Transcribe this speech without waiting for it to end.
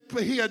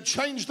he had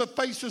changed the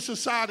face of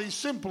society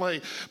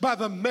simply by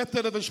the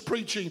method of his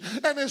preaching.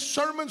 And his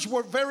sermons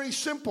were very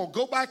simple.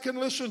 Go back and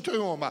listen to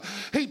them.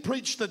 He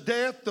preached the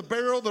death, the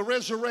burial, the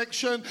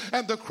resurrection,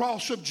 and the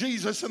cross of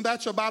Jesus, and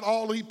that's about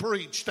all he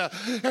preached.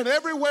 And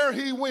everywhere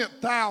he went,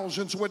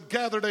 thousands would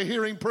gather to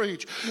hear him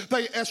preach.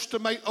 They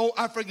estimate,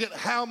 I forget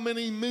how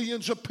many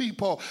millions of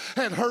people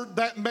had heard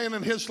that man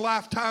in his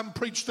lifetime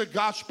preach the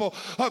gospel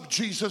of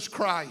Jesus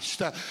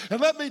Christ. And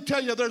let me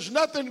tell you, there's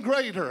nothing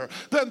greater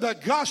than the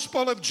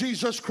gospel of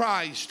Jesus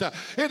Christ.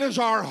 It is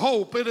our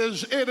hope. It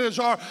is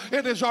our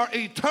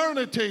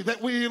eternity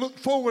that we look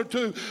forward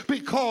to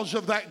because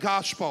of that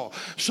gospel.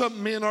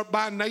 Some men are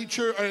by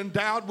nature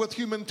endowed with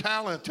human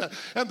talent,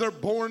 and they're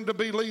born to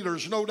be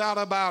leaders, no doubt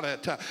about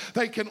it.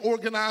 They can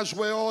organize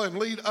well and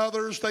lead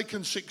others. They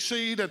can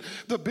succeed in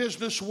the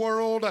business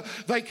world.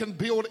 They can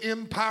build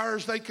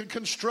empires. They can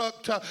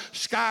construct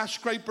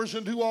skyscrapers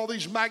and do all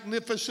these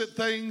magnificent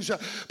things.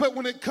 But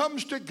when it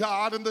comes to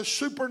God and the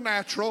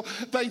supernatural,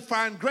 they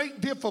find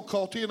great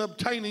difficulty in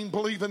obtaining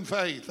believing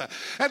faith.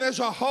 And as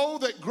a whole,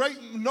 that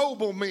great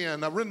noble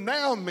men,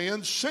 renowned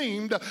men,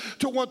 seemed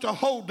to want to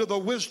hold to the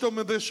wisdom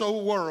of this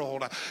old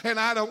world. And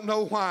I don't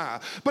know why.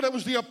 But it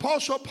was the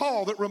Apostle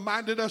Paul that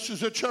reminded us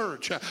as a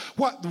church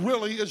what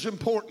really is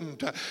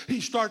important.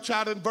 He starts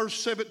out in verse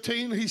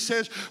 17. He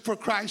says, "For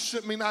Christ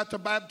sent me not to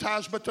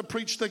baptize, but to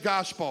preach the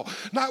gospel,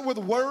 not with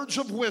words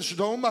of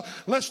wisdom,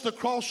 lest the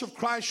cross of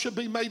Christ should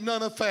be made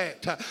none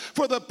effect.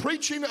 For the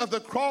preaching of the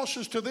cross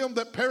is to them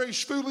that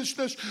perish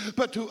foolishness,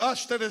 but to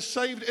us that is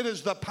saved it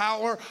is the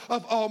power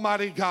of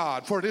Almighty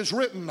God. For it is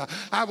written,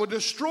 I will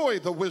destroy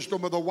the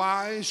wisdom of the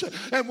wise,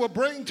 and will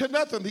bring to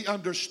nothing the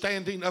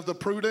understanding of the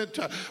prudent.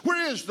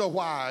 Where is the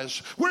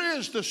wise? Where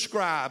is the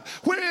scribe?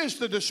 Where is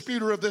the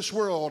disputer of this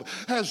world?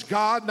 Has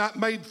God not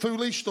made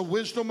foolish the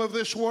wisdom of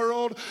this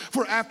world?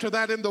 For after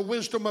that in the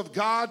wisdom of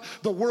God,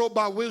 the world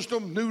by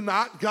wisdom knew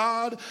not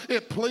God.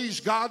 It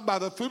pleased God by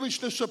the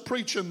foolishness of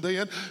preaching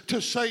then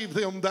to save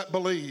them that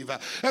believe."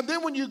 And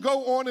then when you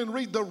go on and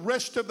read the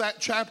rest of that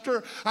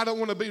chapter, I don't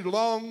want to be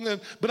long,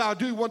 but I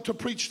do want to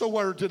preach the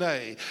word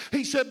today.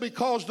 He said,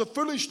 "Because the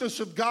foolishness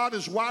of God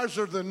is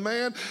wiser than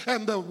man,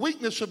 and the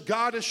weakness of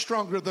God is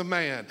stronger than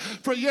man.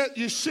 For yet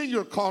you see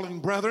your calling,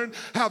 brethren,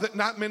 how that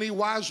not many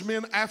wise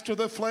men after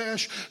the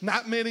flesh,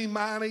 not many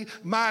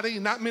mighty,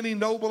 not many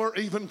noble are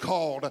even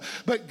called.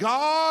 But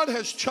God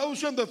has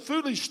chosen the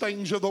foolish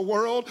things of the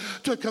world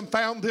to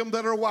confound them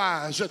that are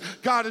wise.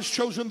 God has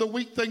chosen the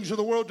weak things of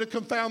the world to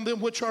confound them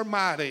which are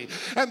mighty.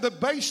 And the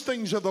base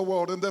things of the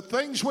world and the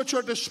things which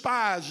are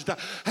despised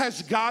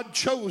has God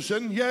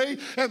chosen, yea,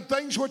 and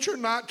things which are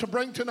not, to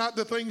bring to naught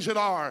the things that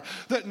are,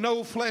 that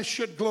no flesh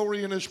should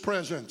glory in his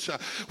presence."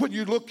 When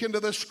you look into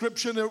the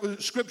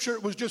scripture,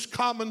 it was just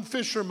common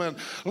fishermen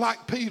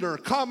like Peter,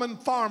 common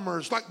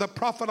farmers like the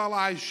prophet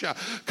Elisha,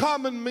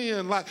 common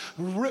men like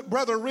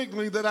Brother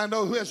Wrigley that I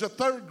know, who has a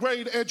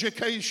third-grade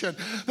education,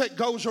 that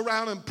goes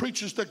around and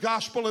preaches the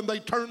gospel, and they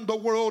turn the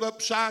world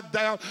upside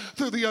down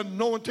through the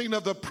anointing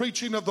of the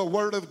preaching of the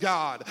word of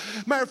God.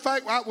 Matter of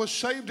fact, I was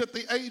saved at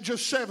the age of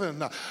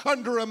 7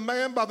 under a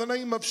man by the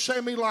name of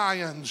Sammy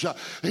Lyons.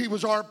 He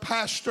was our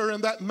pastor,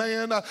 and that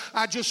man,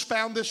 I just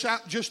found this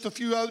out just a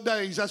few other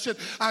days. I said,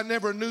 I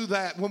never knew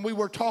that. When we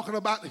were talking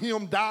about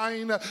him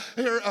dying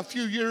here a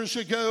few years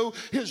ago,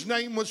 his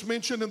name was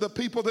mentioned, and the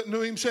people that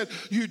knew him said,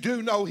 "You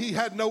do know he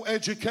had no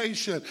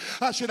education."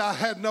 I said, "I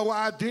had no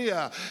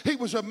idea." He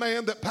was a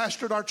man that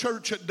pastored our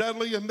church at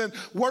Dudley and then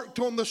worked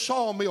on the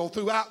sawmill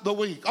throughout the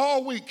week.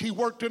 All week he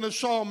worked in a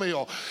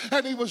sawmill.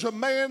 And he was a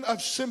man of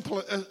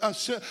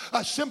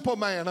a simple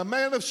man, a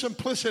man of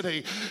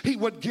simplicity. He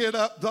would get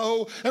up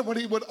though, and when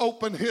he would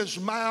open his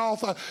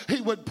mouth,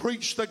 he would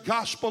preach the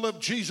gospel of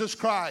Jesus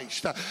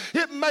Christ.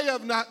 It may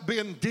have not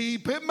been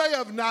deep. It may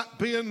have not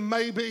been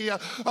maybe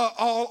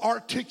all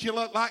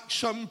articulate like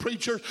some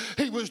preachers.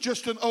 He was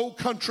just an old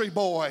country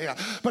boy.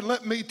 But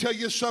let me tell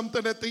you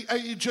something. At the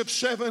age of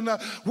 7,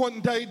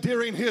 one day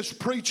during his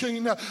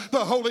preaching,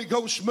 the Holy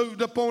Ghost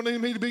moved upon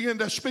him. He began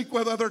to speak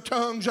with other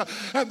tongues,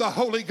 and the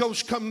Holy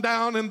Ghost come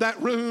down in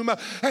that room,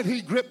 and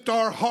he gripped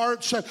our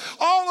hearts. And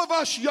all of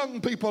us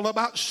young people,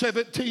 about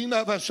 17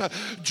 of us,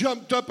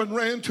 jumped up and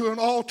ran to an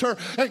altar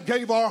and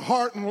gave our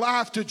heart and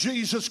life to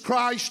Jesus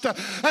Christ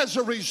as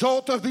a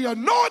result of the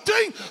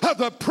anointing of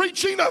the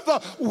preaching of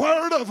the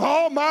word of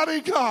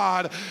Almighty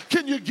God.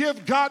 Can you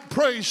give God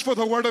praise for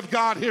the word of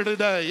God here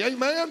today?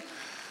 Amen.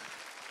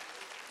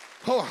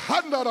 Oh,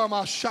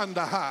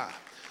 Handaramashanda.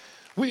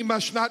 We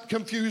must not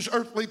confuse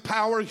earthly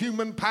power,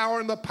 human power,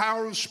 and the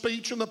power of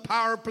speech and the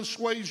power of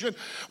persuasion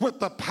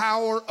with the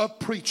power of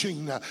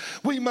preaching.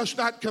 We must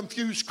not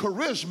confuse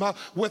charisma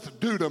with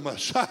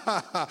dunamis.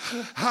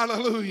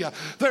 Hallelujah.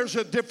 There's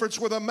a difference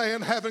with a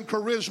man having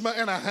charisma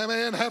and a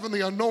man having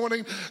the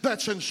anointing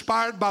that's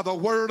inspired by the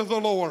word of the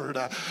Lord.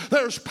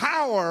 There's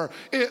power.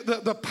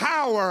 The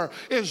power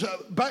is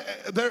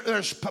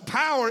there's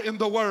power in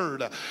the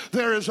word.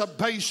 There is a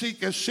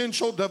basic,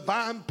 essential,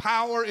 divine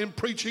power in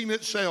preaching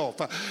itself.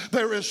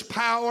 There is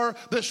power.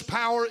 This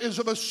power is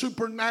of a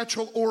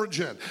supernatural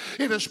origin.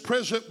 It is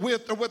present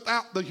with or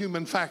without the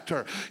human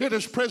factor. It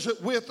is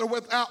present with or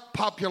without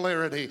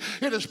popularity.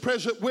 It is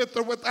present with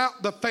or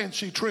without the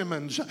fancy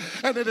trimmings.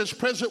 And it is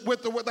present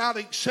with or without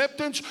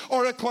acceptance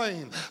or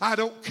acclaim. I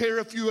don't care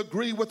if you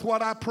agree with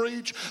what I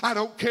preach. I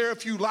don't care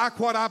if you like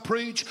what I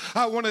preach.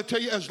 I want to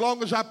tell you, as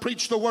long as I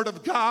preach the Word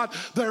of God,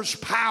 there's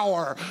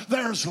power.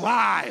 There's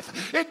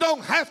life. It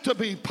don't have to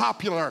be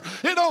popular.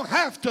 It don't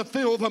have to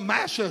fill the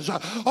masses.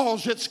 All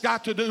it's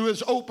got to do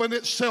is open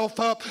itself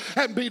up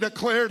and be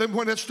declared. And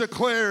when it's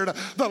declared,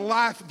 the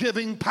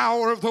life-giving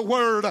power of the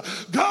Word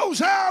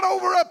goes out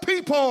over a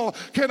people.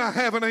 Can I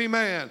have an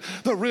amen?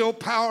 The real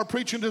power of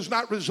preaching does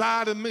not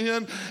reside in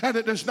men, and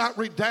it does not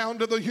redound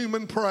to the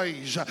human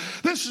praise.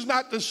 This is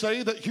not to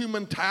say that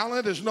human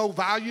talent is no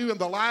value in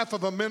the life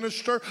of a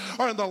minister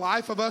or in the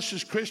life of us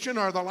as Christian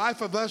or the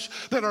life of us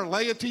that are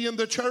laity in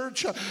the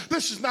church.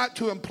 This is not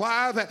to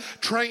imply that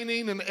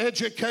training and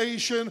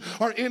education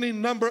or any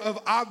number of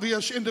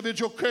obvious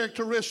individual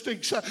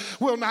characteristics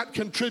will not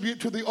contribute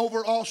to the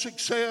overall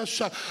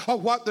success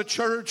of what the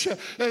church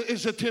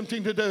is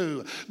attempting to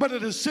do. But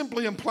it is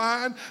simply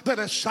implying that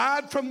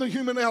aside from the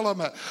human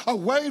element,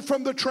 away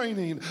from the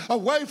training,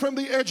 away from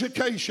the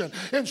education,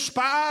 in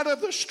spite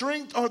of the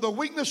strength or the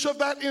weakness of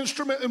that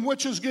instrument in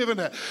which is given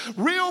it,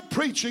 real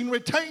preaching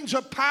retains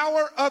a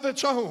power of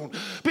its own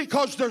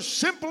because there's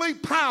simply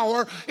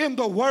power in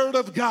the Word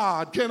of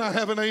God. Can I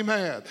have an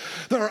amen?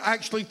 There are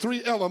actually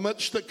three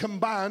elements that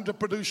combine to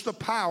produce the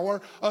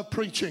power of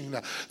preaching.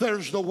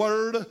 There's the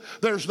Word,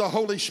 there's the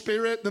Holy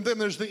Spirit, and then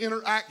there's the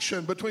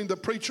interaction between the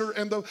preacher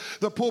and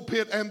the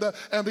pulpit and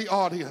the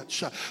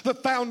audience. The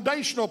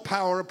foundational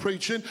power of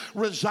preaching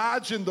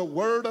resides in the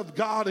Word of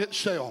God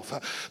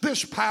itself.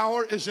 This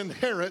power is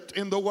inherent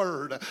in the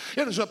Word.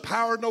 It is a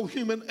power no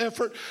human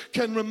effort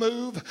can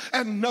remove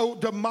and no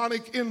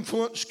demonic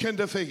influence can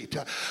defeat.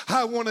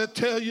 I want to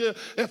tell you,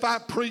 if I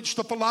preach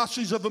the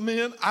philosophies of the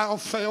men, I'll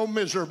fail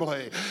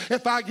miserably.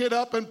 If I get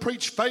up and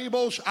preach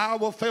fables, I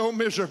will fail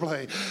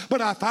miserably.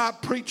 But if I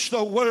preach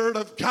the Word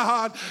of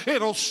God,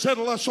 it'll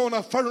settle us on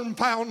a firm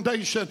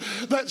foundation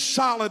that's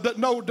solid, that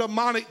no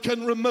demonic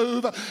can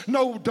remove,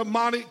 no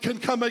demonic can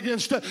come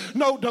against it,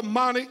 no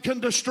demonic can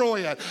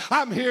destroy it.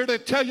 I'm here to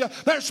tell you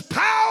there's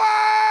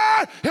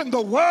power in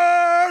the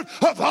Word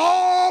of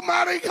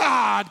Almighty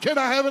God. Can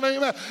I have an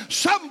amen?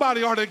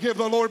 Somebody ought to give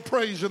the Lord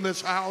praise in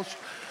this house.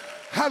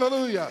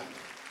 Hallelujah.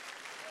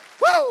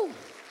 Woo!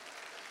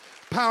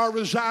 Power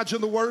resides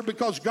in the Word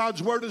because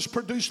God's Word is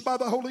produced by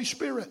the Holy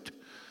Spirit.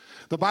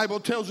 The Bible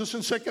tells us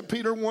in 2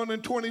 Peter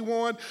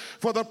 1:21,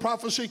 for the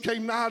prophecy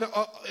came not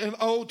in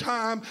old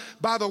time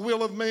by the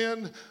will of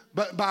men,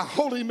 but by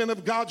holy men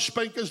of God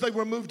spake as they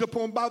were moved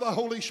upon by the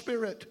Holy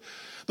Spirit.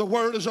 The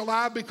Word is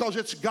alive because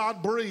it's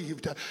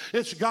God-breathed.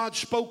 It's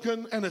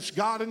God-spoken and it's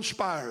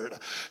God-inspired.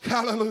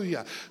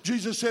 Hallelujah.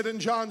 Jesus said in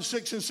John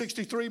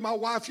 6:63, my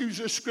wife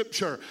uses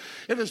scripture.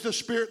 It is the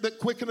Spirit that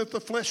quickeneth, the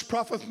flesh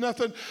profiteth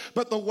nothing,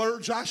 but the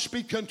words I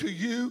speak unto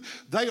you,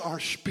 they are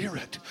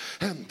spirit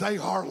and they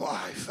are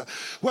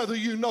life. Whether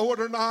you know it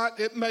or not,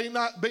 it may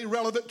not be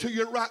relevant to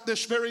you right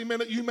this very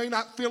minute. You may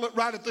not feel it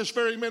right at this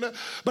very minute,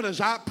 but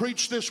as I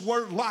preach this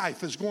word,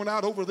 life is going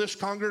out over this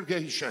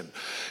congregation.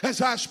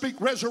 As I speak,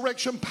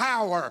 resurrection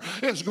power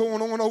is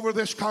going on over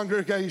this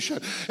congregation.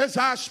 As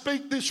I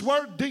speak this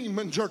word,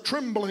 demons are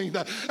trembling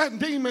and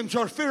demons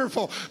are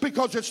fearful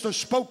because it's the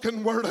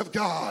spoken word of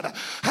God.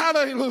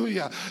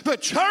 Hallelujah. The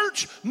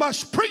church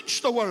must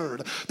preach the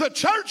word. The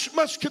church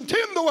must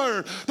contend the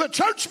word. The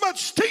church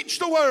must teach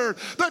the word.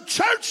 The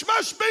church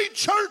must be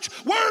church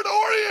word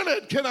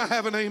oriented. Can I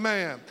have an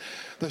amen?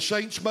 The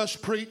saints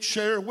must preach,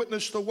 share,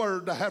 witness the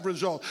word to have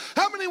results.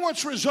 How many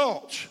wants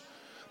results?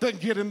 Then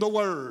get in the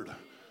word.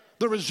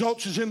 The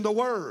results is in the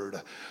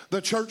Word.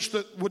 The church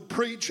that would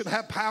preach and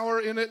have power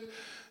in it,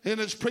 in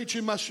its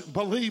preaching, must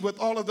believe with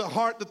all of the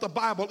heart that the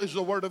Bible is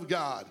the Word of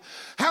God.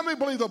 How many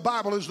believe the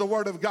Bible is the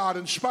Word of God,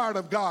 inspired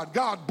of God,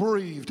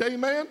 God-breathed?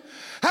 Amen?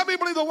 How many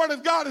believe the Word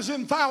of God is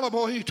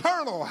infallible,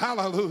 eternal?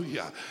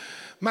 Hallelujah.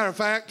 Matter of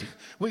fact,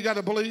 we got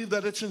to believe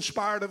that it's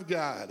inspired of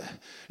God.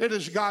 It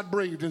is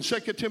God-breathed. In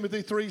 2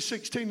 Timothy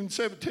 3:16 and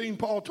 17,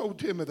 Paul told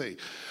Timothy,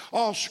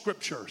 all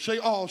Scripture, say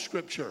all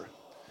Scripture,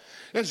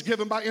 is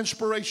given by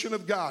inspiration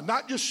of God.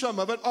 Not just some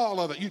of it, all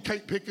of it. You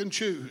can't pick and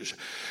choose.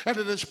 And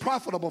it is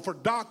profitable for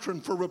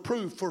doctrine, for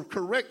reproof, for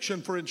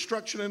correction, for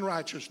instruction in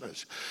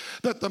righteousness,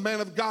 that the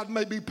man of God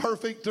may be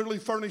perfect, thoroughly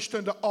furnished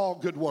unto all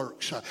good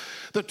works.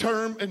 The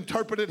term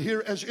interpreted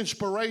here as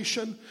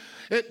inspiration,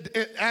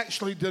 it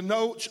actually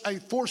denotes a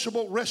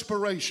forcible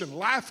respiration,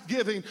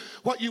 life-giving,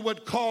 what you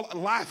would call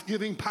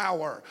life-giving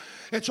power.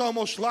 It's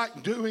almost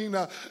like doing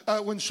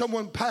when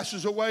someone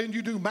passes away and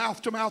you do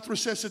mouth-to-mouth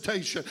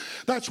resuscitation.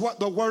 That's what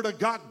the Word of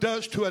God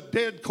does to a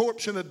dead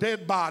corpse and a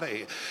dead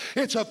body.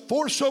 It's a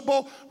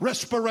forcible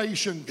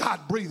respiration. God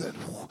breathed.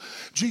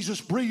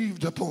 Jesus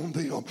breathed upon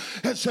them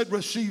and said,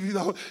 receive ye the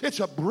Holy. It's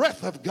a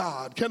breath of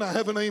God. Can I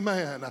have an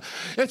amen?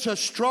 It's a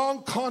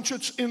strong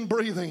conscience in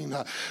breathing.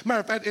 Matter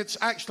of fact, it's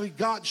actually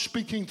God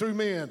speaking through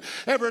men.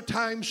 Every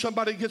time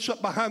somebody gets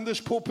up behind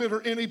this pulpit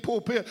or any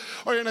pulpit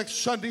or in a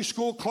Sunday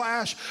school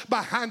class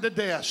behind a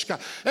desk,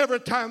 every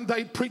time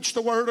they preach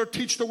the word or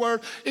teach the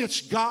word,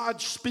 it's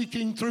God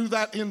speaking through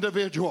that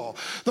individual.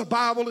 The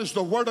Bible is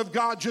the word of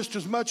God just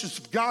as much as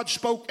God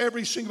spoke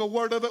every single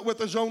word of it with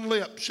his own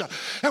lips.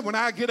 And when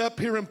I get up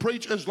here and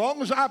preach, as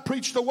long as I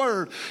preach the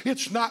word,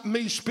 it's not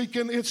me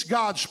speaking, it's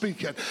God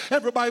speaking.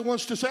 Everybody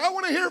wants to say, I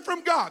want to hear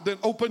from God. Then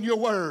open your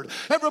word.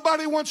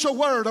 Everybody wants a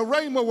word, a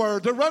rhema word.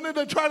 They're running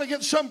to try to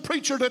get some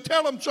preacher to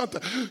tell them something.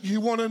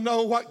 You want to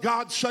know what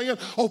God's saying?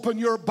 Open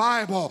your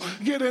Bible.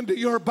 Get into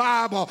your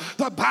Bible.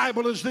 The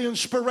Bible is the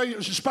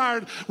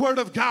inspired word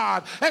of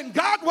God. And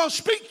God will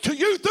speak to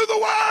you through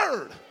the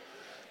word.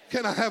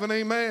 Can I have an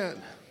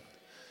amen?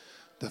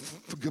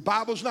 The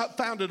Bible's not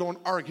founded on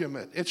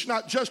argument. It's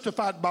not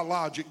justified by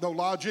logic, though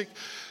logic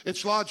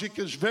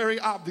is very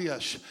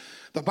obvious.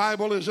 The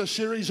Bible is a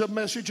series of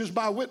messages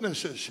by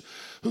witnesses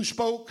who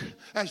spoke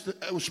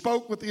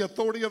with the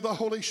authority of the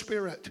Holy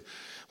Spirit.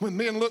 When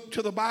men look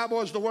to the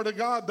Bible as the Word of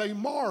God, they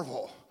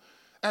marvel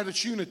at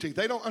its unity.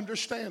 They don't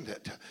understand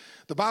it.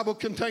 The Bible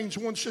contains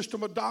one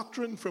system of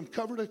doctrine from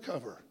cover to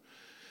cover.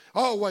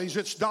 Always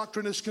its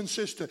doctrine is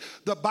consistent.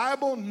 The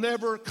Bible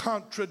never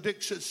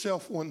contradicts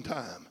itself one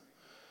time.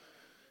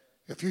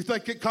 If you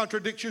think it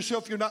contradicts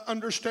yourself, you're not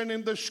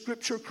understanding the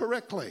Scripture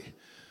correctly.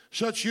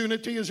 Such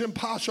unity is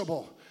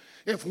impossible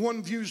if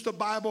one views the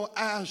Bible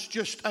as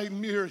just a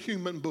mere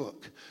human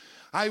book.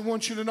 I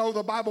want you to know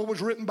the Bible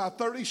was written by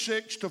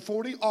 36 to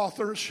 40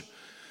 authors.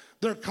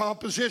 Their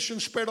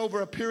composition spread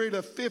over a period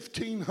of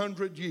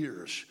 1,500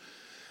 years.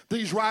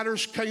 These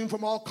writers came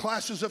from all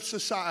classes of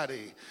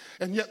society,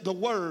 and yet the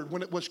Word,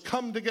 when it was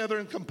come together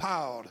and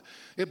compiled,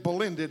 it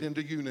blended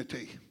into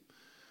unity.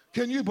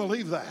 Can you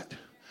believe that?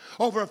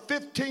 Over a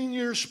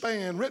 15-year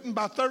span, written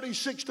by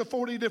 36 to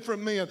 40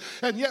 different men.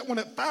 And yet when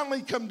it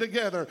finally come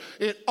together,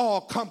 it all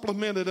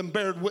complemented and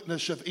bared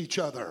witness of each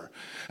other.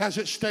 As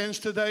it stands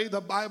today, the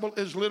Bible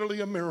is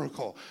literally a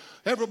miracle.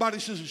 Everybody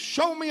says,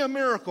 show me a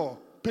miracle.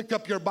 Pick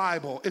up your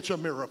Bible. It's a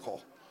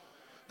miracle.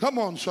 Come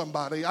on,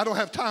 somebody. I don't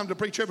have time to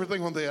preach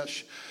everything on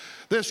this.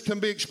 This can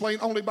be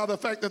explained only by the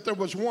fact that there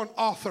was one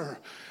author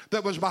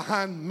that was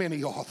behind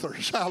many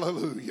authors.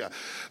 Hallelujah.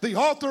 The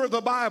author of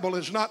the Bible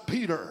is not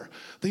Peter.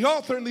 The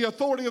author and the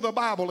authority of the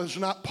Bible is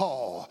not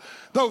Paul,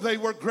 though they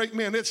were great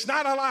men. It's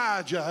not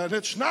Elijah, and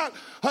it's not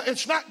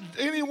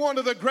any one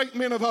of the great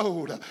men of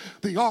old.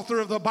 The author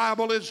of the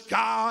Bible is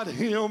God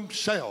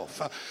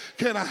himself.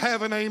 Can I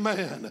have an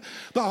amen?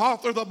 The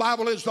author of the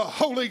Bible is the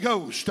Holy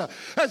Ghost,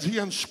 as he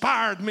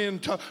inspired men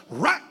to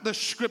write the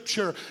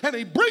Scripture, and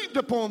he breathed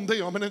upon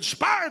them and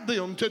inspired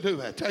them to do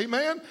it.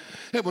 Amen?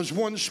 It was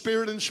one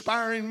Spirit inspiring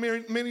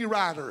many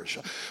writers.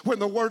 When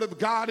the Word of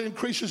God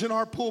increases in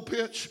our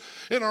pulpits,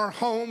 in our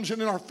homes,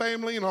 and in our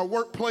family, in our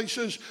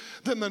workplaces,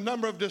 then the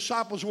number of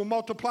disciples will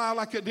multiply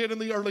like it did in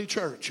the early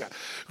church.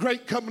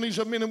 Great companies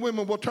of men and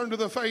women will turn to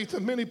the faith,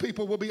 and many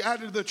people will be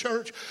added to the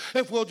church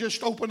if we'll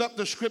just open up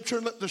the Scripture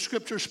and let the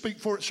Scripture speak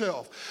for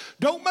itself.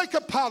 Don't make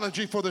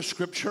apology for the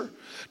Scripture.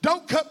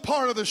 Don't cut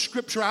part of the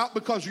Scripture out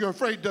because you're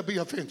afraid to be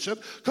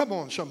offensive. Come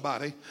on,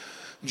 somebody.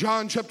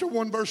 John chapter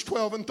 1 verse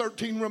 12 and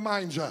 13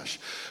 reminds us,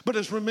 but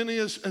as many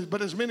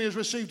as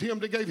received him,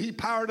 gave he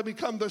power to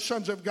become the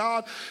sons of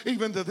God,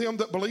 even to them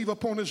that believe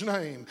upon his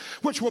name,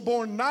 which were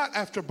born not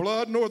after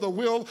blood, nor the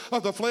will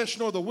of the flesh,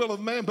 nor the will of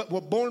man, but were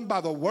born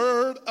by the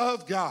word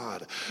of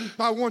God.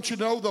 I want you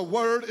to know the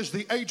word is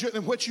the agent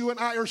in which you and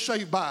I are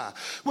saved by.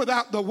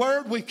 Without the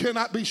word, we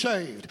cannot be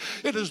saved.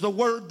 It is the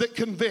word that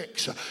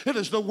convicts. It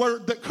is the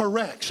word that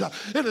corrects.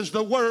 It is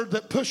the word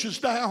that pushes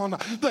down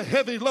the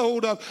heavy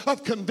load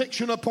of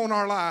conviction upon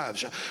our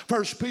lives.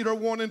 1 Peter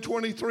 1 and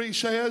 23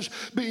 says,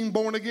 being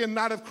born again,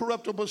 not of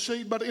corruptible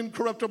seed, but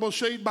incorruptible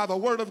seed, by the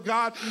word of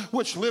God,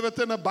 which liveth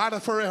and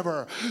abideth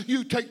forever.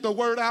 You take the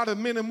word out,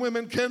 and men and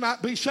women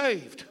cannot be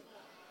saved.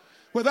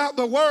 Without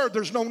the word,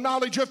 there's no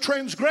knowledge of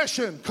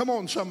transgression. Come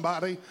on,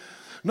 somebody.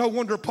 No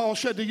wonder Paul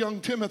said to young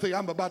Timothy,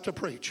 I'm about to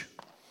preach.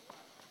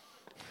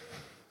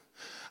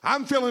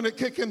 I'm feeling it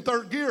kick in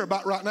third gear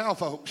about right now,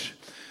 folks.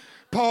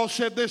 Paul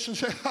said this and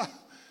said,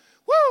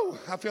 woo,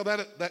 I feel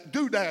that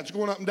doodad's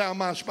going up and down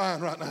my spine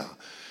right now.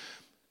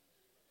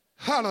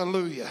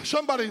 Hallelujah.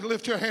 Somebody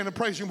lift your hand and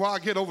praise him while I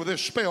get over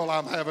this spell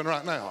I'm having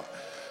right now.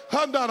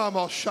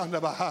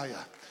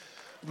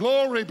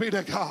 Glory be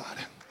to God.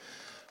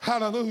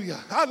 Hallelujah.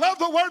 I love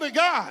the word of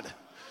God.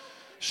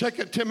 2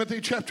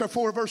 Timothy chapter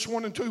 4 verse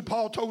 1 and 2,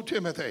 Paul told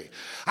Timothy,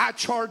 I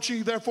charge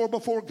ye therefore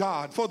before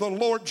God, for the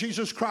Lord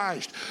Jesus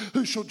Christ,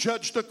 who shall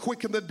judge the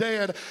quick and the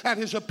dead at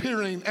his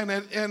appearing and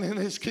in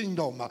his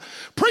kingdom.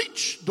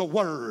 Preach the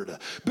word.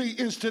 Be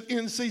instant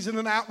in season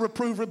and out,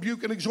 reprove,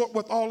 rebuke, and exhort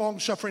with all long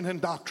suffering and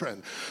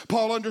doctrine.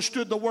 Paul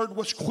understood the word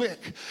was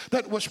quick,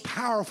 that it was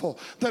powerful,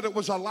 that it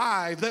was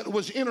alive, that it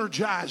was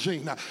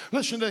energizing.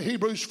 Listen to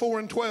Hebrews 4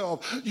 and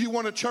 12. You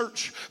want a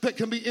church that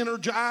can be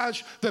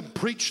energized? Then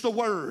preach the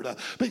word.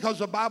 because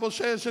the Bible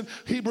says in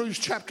Hebrews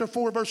chapter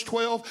 4 verse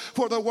 12,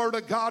 for the word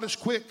of God is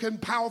quick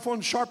and powerful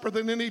and sharper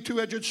than any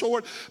two-edged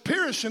sword,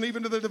 piercing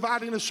even to the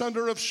dividing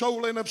asunder of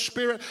soul and of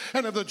spirit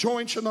and of the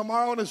joints and the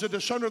marrow, and is a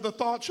discerner of the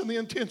thoughts and the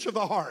intents of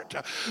the heart.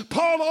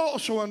 Paul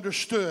also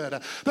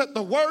understood that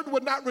the word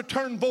would not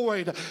return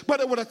void, but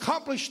it would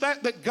accomplish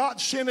that God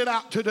sent it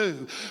out to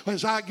do.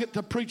 As I get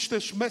to preach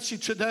this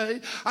message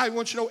today, I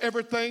want you to know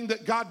everything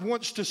that God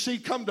wants to see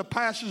come to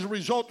pass as a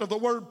result of the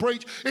word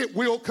preached, it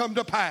will come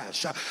to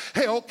pass.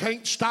 Hell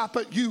can't stop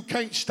it. You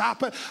can't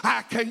stop it.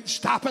 I can't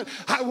stop it.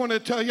 I want to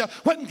tell you,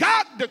 when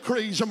God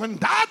decrees and when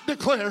God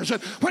declares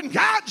it, when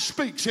God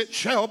speaks, it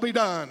shall be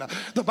done.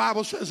 The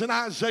Bible says in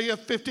Isaiah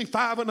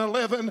 55 and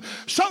 11,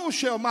 so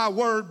shall my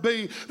word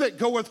be that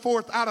goeth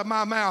forth out of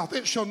my mouth.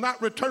 It shall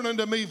not return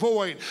unto me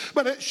void,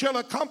 but it shall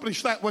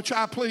accomplish that which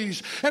I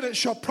please, and it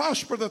shall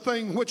prosper the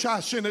thing which I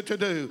sent it to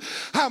do.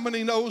 How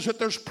many knows that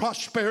there's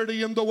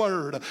prosperity in the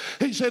word?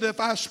 He said, if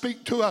I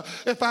speak to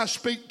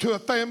a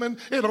famine,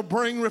 it'll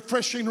bring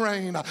refreshing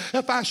rain.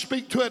 If I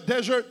speak to a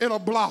desert, it'll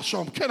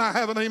blossom. Can I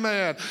have an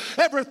amen?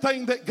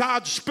 Everything that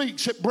God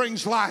speaks, it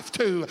brings life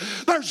to.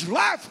 There's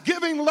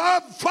life-giving,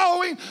 love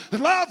flowing,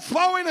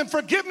 and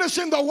forgiveness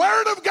in the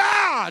word of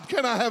God.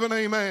 Can I have an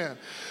amen?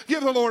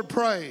 Give the Lord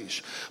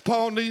praise.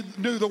 Paul knew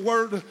the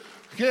word.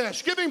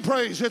 Yes, give him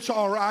praise. It's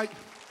all right.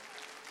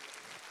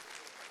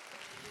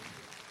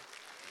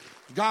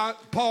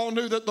 Paul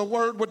knew that the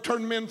word would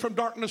turn men from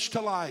darkness to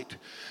light.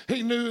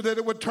 He knew that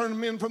it would turn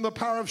men from the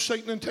power of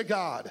Satan into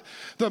God.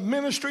 The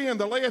ministry and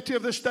the laity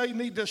of this day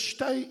need to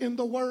stay in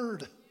the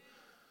word.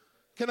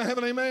 Can I have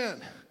an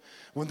amen?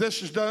 When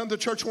this is done, the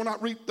church will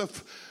not reap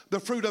the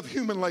fruit of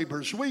human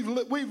labors. We've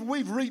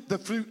reaped the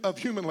fruit of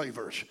human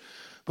labors,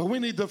 but we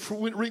need to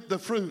reap the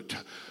fruit,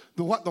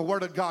 what the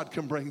word of God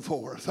can bring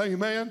forth.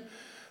 Amen.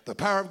 The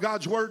power of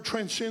God's word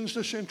transcends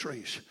the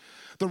centuries.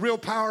 The real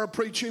power of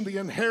preaching, the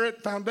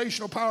inherent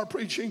foundational power of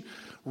preaching,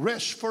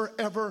 rests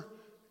forever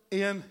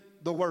in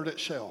the word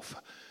itself.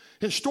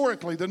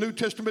 Historically, the New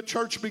Testament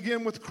church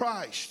began with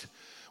Christ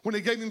when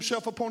he gave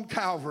himself upon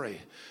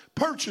Calvary,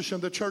 purchasing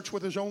the church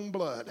with his own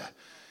blood.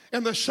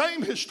 In the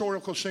same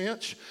historical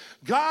sense,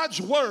 God's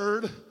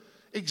word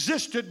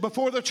existed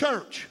before the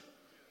church.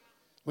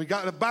 We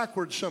got it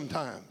backwards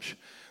sometimes.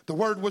 The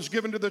word was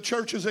given to the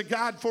church as a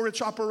guide for its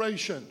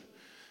operation.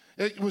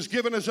 It was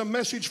given as a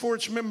message for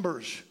its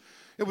members.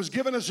 It was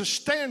given as a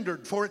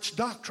standard for its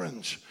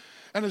doctrines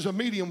and as a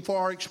medium for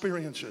our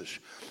experiences.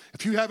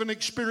 If you have an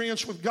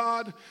experience with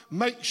God,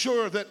 make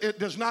sure that it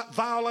does not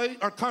violate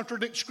or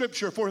contradict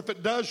Scripture, for if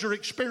it does, your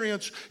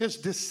experience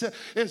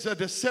is a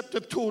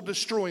deceptive tool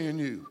destroying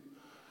you.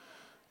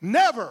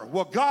 Never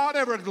will God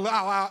ever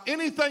allow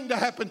anything to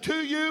happen to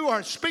you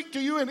or speak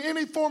to you in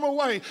any formal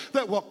way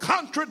that will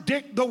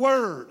contradict the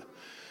Word.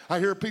 I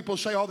hear people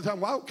say all the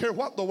time, well, I don't care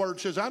what the word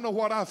says. I know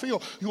what I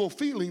feel. Your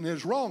feeling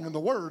is wrong and the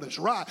word is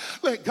right.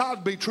 Let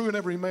God be true and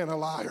every man a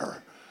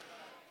liar.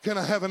 Can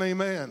I have an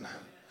amen?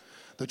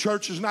 The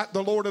church is not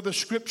the Lord of the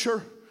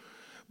Scripture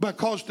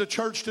because the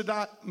church did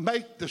not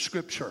make the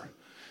Scripture.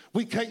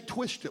 We can't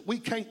twist it. We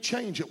can't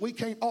change it. We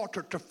can't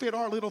alter it to fit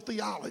our little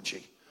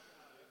theology.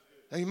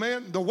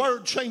 Amen? The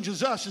word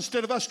changes us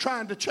instead of us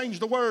trying to change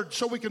the word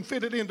so we can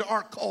fit it into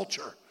our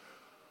culture.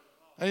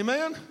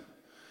 Amen?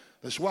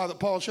 That's why that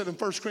Paul said in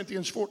 1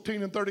 Corinthians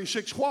 14 and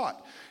 36,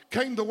 what?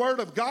 Came the word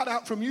of God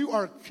out from you,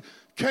 or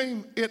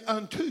came it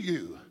unto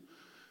you?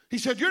 He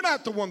said, you're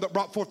not the one that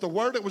brought forth the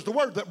word. It was the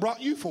word that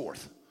brought you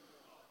forth.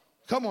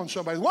 Come on,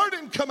 somebody. The word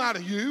didn't come out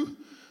of you.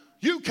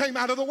 You came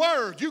out of the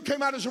word. You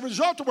came out as a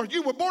result of the word.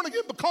 You were born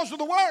again because of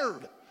the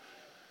word.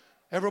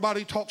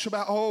 Everybody talks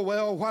about, oh,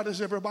 well, why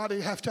does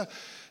everybody have to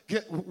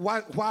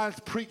why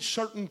preach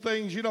certain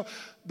things? You know,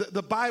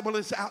 the Bible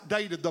is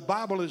outdated. The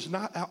Bible is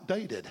not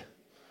outdated.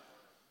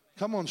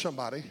 Come on,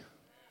 somebody.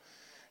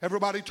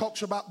 Everybody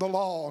talks about the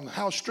law and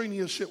how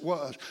strenuous it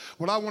was.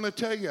 Well, I want to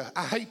tell you,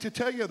 I hate to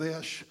tell you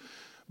this,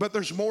 but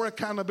there's more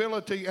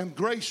accountability and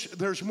grace.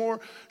 There's more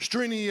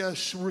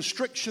strenuous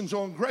restrictions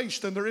on grace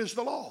than there is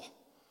the law.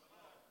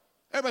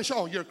 Everybody says,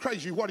 oh, you're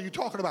crazy. What are you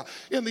talking about?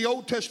 In the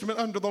Old Testament,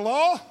 under the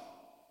law,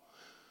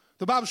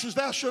 the Bible says,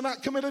 thou shalt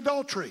not commit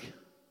adultery.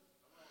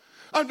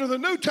 Under the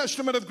New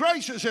Testament of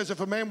grace, it says, if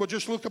a man will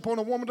just look upon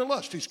a woman to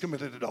lust, he's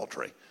committed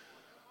adultery.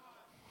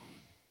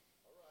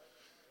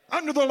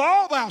 Under the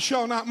law, thou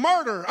shalt not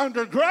murder.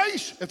 Under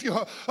grace, if you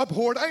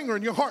abhorred anger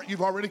in your heart,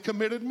 you've already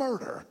committed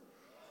murder.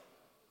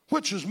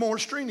 Which is more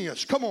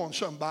strenuous? Come on,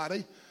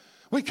 somebody.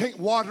 We can't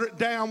water it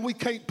down. We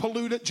can't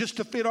pollute it just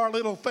to fit our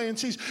little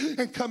fancies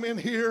and come in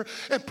here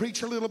and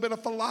preach a little bit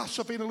of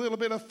philosophy and a little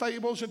bit of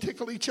fables and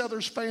tickle each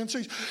other's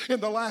fancies. In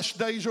the last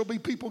days, there will be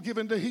people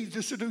given to heed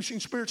to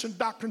seducing spirits and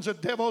doctrines of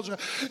devils,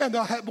 and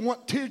they'll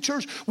want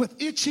teachers with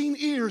itching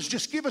ears.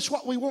 Just give us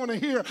what we want to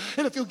hear.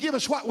 And if you'll give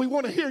us what we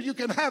want to hear, you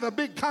can have a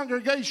big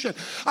congregation.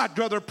 I'd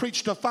rather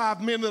preach to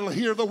 5 men that'll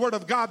hear the word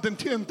of God than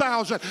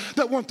 10,000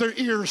 that want their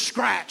ears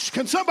scratched.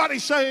 Can somebody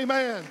say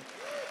amen?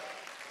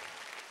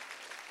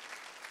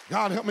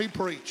 God help me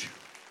preach.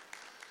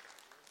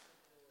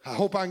 I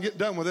hope I can get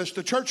done with this.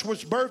 The church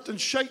was birthed and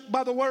shaped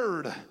by the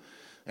Word.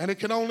 And it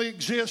can only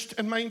exist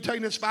and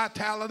maintain its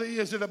vitality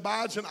as it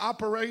abides and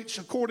operates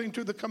according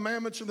to the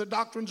commandments and the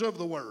doctrines of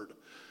the Word.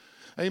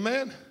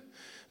 Amen?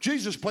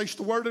 Jesus placed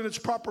the Word in its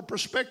proper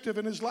perspective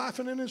in his life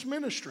and in his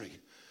ministry.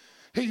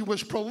 He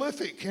was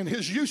prolific in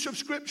his use of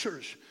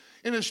scriptures,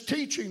 in his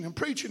teaching and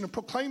preaching and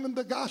proclaiming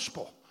the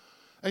gospel.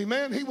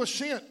 Amen? He was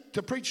sent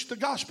to preach the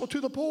gospel to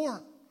the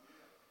poor.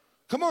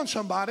 Come on,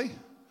 somebody.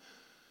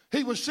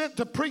 He was sent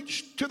to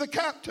preach to the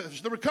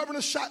captives, the recovering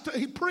of sight.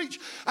 He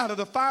preached. Out of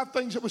the 5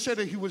 things that was said,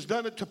 he was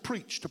done it to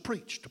preach, to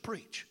preach, to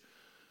preach.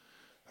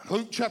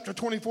 Luke chapter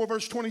 24,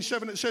 verse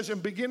 27, it says,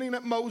 and beginning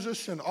at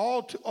Moses and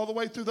all the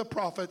way through the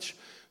prophets,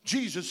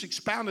 Jesus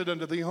expounded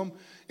unto them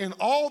in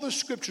all the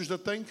scriptures the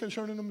thing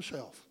concerning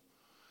himself.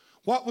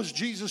 What was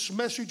Jesus'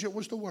 message? It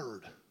was the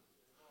Word.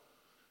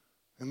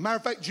 As a matter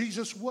of fact,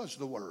 Jesus was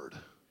the Word.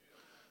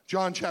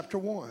 John chapter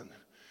 1.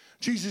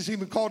 Jesus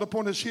even called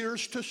upon his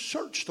hearers to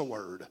search the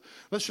Word.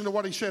 Listen to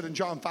what he said in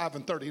John 5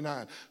 and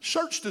 39.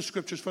 Search the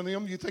scriptures for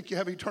them you think you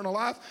have eternal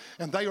life,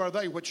 and they are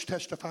they which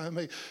testify of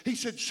me. He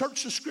said,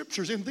 search the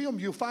scriptures. In them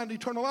you'll find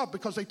eternal life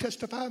because they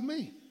testify of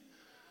me.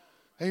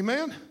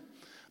 Amen?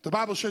 The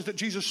Bible says that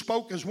Jesus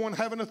spoke as one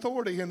having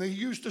authority, and he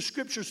used the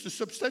scriptures to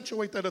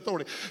substantiate that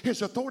authority.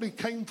 His authority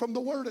came from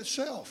the Word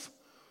itself.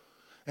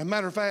 As a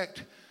matter of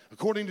fact,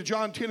 according to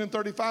John 10 and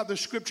 35, the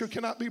scripture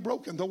cannot be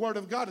broken. The Word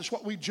of God is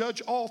what we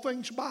judge all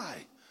things by.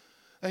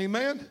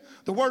 Amen?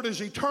 The Word is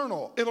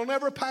eternal. It'll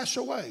never pass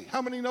away.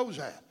 How many knows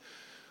that?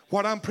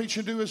 What I'm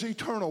preaching to is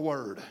eternal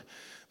Word.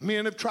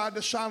 Men have tried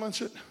to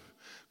silence it.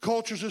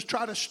 Cultures have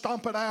tried to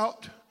stomp it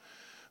out.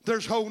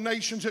 There's whole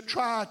nations that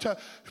try to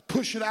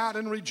push it out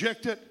and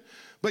reject it.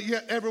 But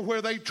yet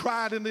everywhere they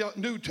tried in the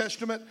New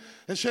Testament,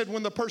 it said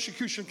when the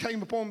persecution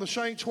came upon the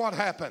saints, what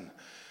happened?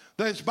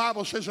 This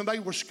Bible says, and they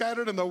were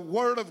scattered, and the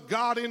word of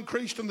God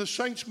increased, and the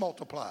saints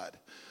multiplied.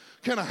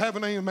 Can I have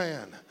an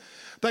amen?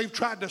 They've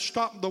tried to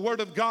stop the word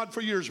of God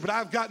for years, but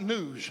I've got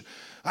news.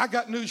 I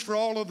got news for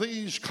all of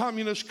these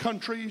communist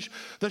countries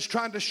that's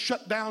trying to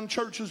shut down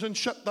churches and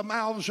shut the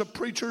mouths of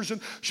preachers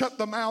and shut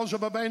the mouths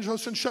of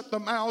evangelists and shut the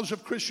mouths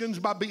of Christians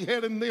by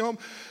beheading them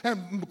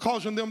and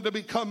causing them to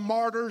become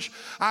martyrs.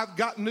 I've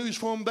got news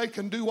for them. They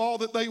can do all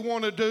that they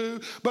want to do,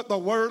 but the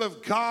word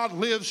of God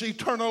lives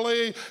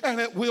eternally,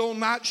 and it will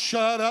not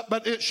shut up,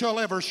 but it shall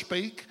ever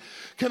speak.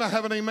 Can I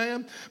have an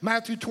amen?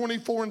 Matthew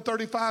 24 and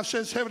 35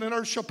 says, heaven and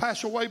earth shall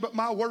pass away, but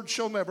my word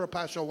shall never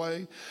pass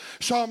away.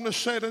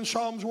 Psalmist said in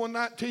Psalms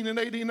 119 and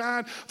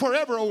 89,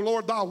 forever, O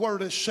Lord, thy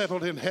word is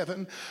settled in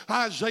heaven.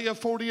 Isaiah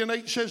 40 and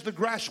 8 says, the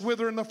grass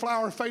wither and the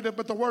flower fadeth,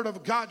 but the word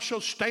of God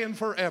shall stand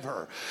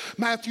forever.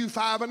 Matthew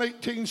 5 and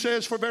 18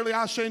 says, for verily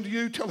I say unto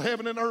you, till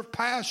heaven and earth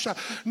pass,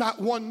 not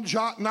one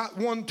jot, not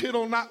one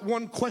tittle, not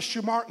one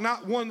question mark,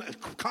 not one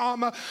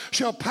comma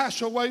shall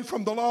pass away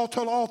from the law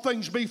till all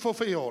things be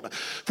fulfilled.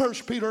 1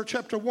 Peter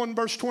chapter 1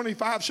 verse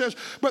 25 says,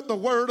 but the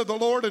word of the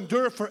Lord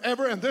endureth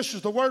forever, and this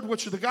is the word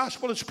which is the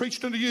gospel that's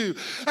preached unto you.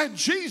 And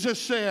Jesus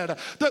said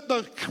that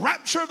the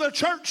rapture of the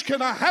church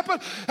cannot happen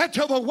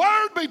until the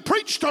word be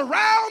preached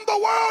around the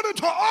world,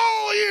 until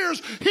all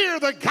ears hear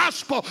the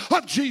gospel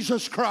of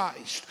Jesus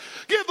Christ.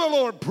 Give the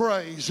Lord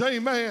praise.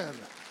 Amen.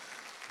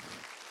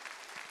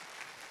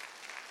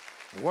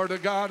 The word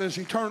of God is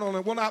eternal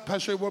and will not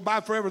pass away, will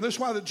abide forever. This is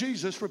why that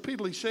Jesus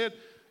repeatedly said,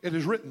 it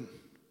is written.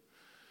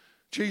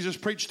 Jesus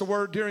preached the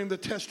word during the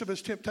test of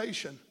his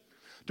temptation.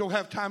 Don't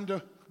have time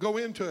to go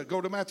into it. Go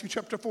to Matthew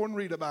chapter 4 and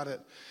read about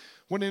it.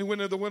 When he went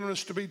into the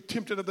wilderness to be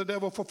tempted of the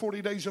devil for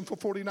 40 days and for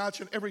 40 nights,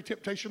 and every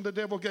temptation the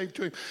devil gave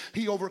to him,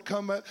 he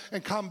overcome it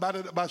and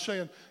combated it by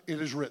saying, it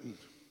is written.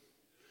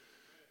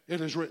 It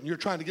is written. You're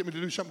trying to get me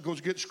to do something that goes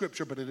against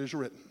Scripture, but it is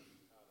written.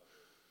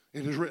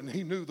 It is written.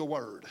 He knew the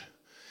word.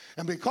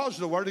 And because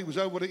of the word, he was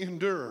able to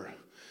endure.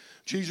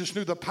 Jesus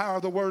knew the power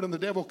of the word, and the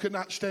devil could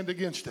not stand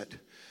against it.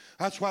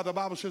 That's why the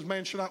Bible says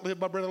man shall not live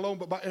by bread alone,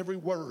 but by every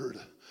word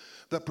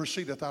that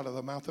proceedeth out of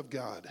the mouth of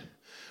God.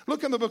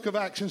 Look in the book of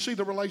Acts and see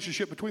the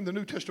relationship between the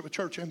New Testament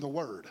church and the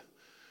word.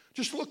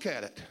 Just look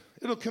at it.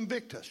 It'll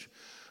convict us.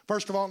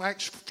 First of all, in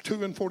Acts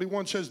 2 and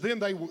 41 says, then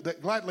they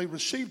that gladly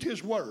received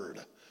his word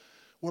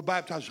were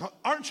baptized.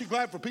 Aren't you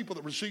glad for people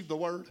that received the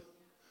word?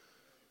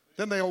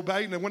 Then they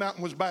obeyed and they went out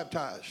and was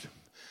baptized.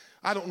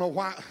 I don't know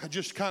why. It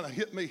just kind of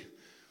hit me.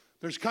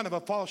 There's kind of a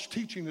false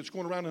teaching that's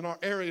going around in our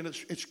area, and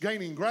it's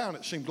gaining ground,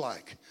 it seems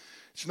like.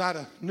 It's not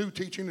a new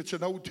teaching, it's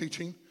an old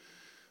teaching.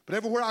 But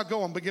everywhere I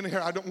go, I'm beginning here.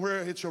 I don't know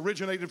where it's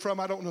originated from.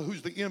 I don't know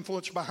who's the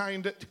influence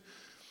behind it.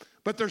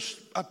 But there's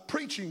a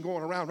preaching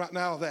going around right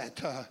now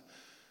that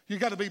you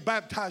got to be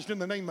baptized in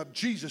the name of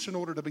Jesus in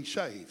order to be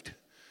saved.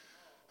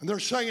 And they're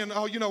saying,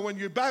 oh, you know, when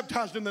you're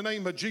baptized in the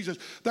name of Jesus,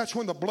 that's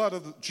when the blood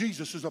of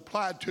Jesus is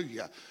applied to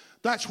you.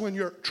 That's when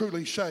you're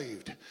truly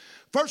saved.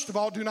 First of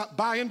all, do not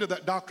buy into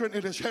that doctrine.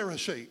 It is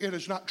heresy. It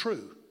is not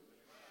true.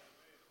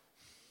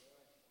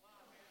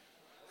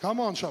 Come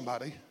on,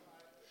 somebody.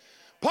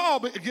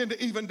 Paul began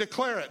to even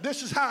declare it.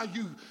 This is how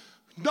you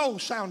know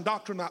sound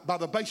doctrine, not by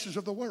the basis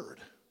of the word.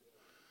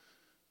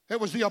 It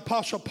was the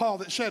Apostle Paul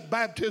that said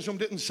baptism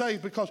didn't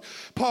save, because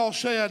Paul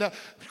said,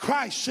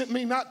 Christ sent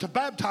me not to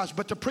baptize,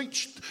 but to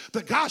preach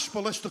the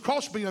gospel, lest the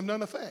cross be of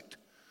none effect.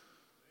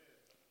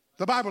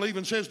 The Bible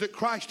even says that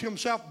Christ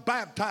himself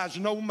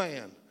baptized no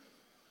man.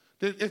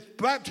 If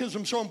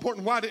baptism is so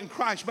important, why didn't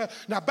Christ?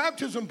 Now,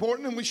 baptism is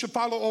important, and we should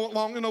follow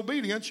along in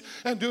obedience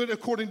and do it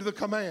according to the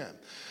command.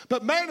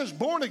 But man is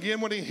born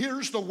again when he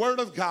hears the word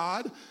of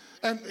God,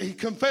 and he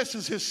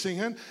confesses his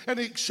sin, and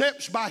he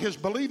accepts by his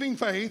believing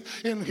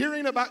faith in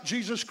hearing about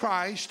Jesus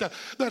Christ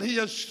that he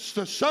is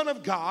the Son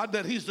of God,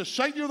 that he's the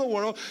Savior of the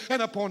world,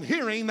 and upon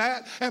hearing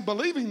that and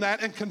believing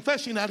that and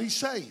confessing that, he's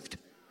saved.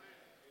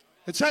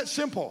 It's that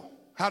simple.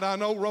 How do I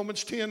know?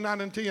 Romans 10, 9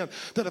 and 10.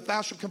 That if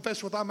thou shalt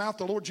confess with thy mouth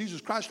the Lord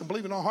Jesus Christ and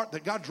believe in thy heart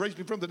that God raised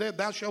him from the dead,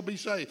 thou shalt be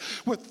saved.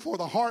 With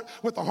the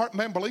heart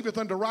man believeth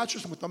unto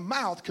righteousness, and with the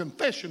mouth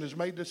confession is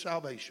made to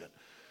salvation.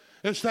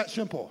 It's that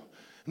simple.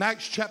 In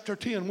Acts chapter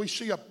 10, we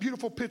see a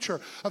beautiful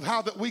picture of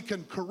how that we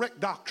can correct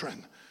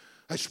doctrine.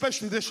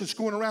 Especially this that's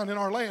going around in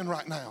our land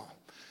right now.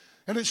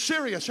 And it's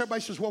serious.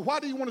 Everybody says, well, why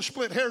do you want to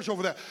split hairs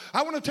over that?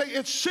 I want to tell you,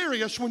 it's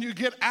serious when you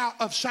get out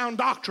of sound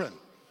doctrine.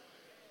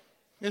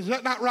 Is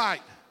that not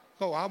right?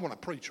 Oh, I want to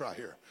preach right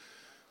here.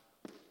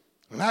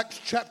 In Acts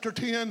chapter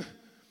 10,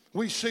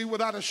 we see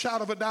without a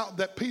shadow of a doubt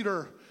that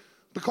Peter,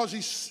 because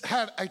he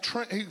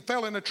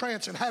fell in a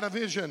trance and had a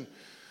vision,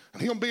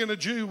 and him being a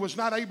Jew was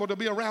not able to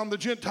be around the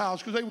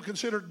Gentiles because they were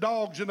considered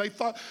dogs, and they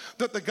thought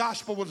that the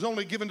gospel was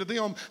only given to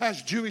them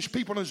as Jewish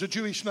people and as a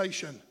Jewish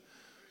nation.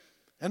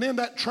 And in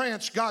that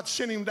trance, God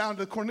sent him down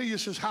to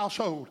Cornelius'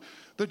 household,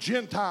 the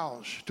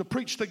Gentiles, to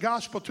preach the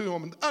gospel to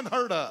them,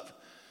 unheard of.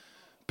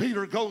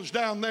 Peter goes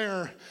down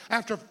there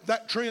after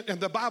that trent,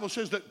 and the Bible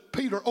says that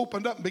Peter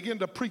opened up and began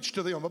to preach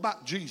to them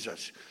about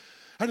Jesus.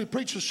 And he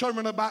preached a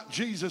sermon about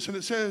Jesus, and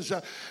it says,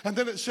 and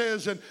then it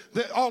says, and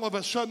that all of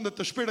a sudden that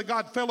the Spirit of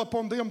God fell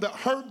upon them that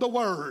heard the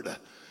word.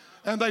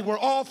 And they were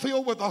all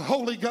filled with the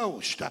Holy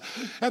Ghost.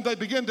 And they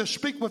began to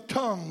speak with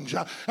tongues.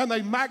 And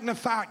they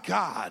magnified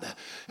God.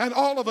 And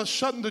all of a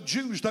sudden the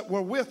Jews that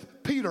were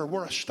with Peter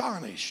were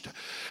astonished.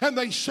 And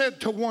they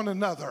said to one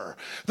another,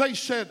 they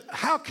said,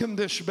 how can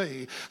this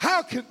be?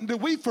 Do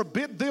we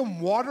forbid them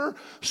water,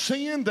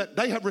 seeing that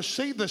they have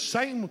received the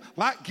same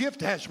like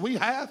gift as we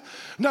have?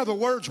 In other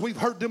words, we've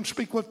heard them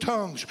speak with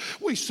tongues.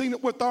 We've seen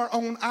it with our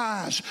own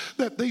eyes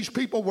that these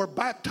people were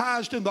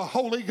baptized in the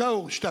Holy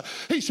Ghost.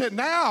 He said,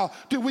 now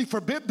do we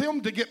forbid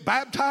them to get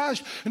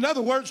baptized? In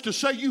other words, to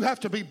say you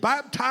have to be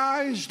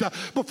baptized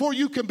before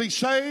you can be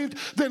saved,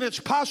 then it's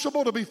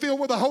possible to be filled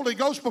with the Holy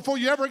Ghost before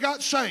you ever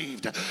got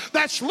saved.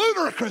 That's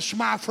ludicrous,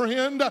 my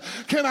friend.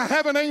 Can I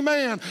have an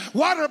amen?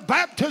 Water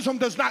baptism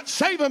does not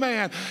save a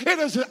man. It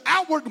is an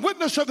outward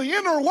witness of the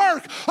inner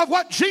work of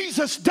what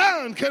Jesus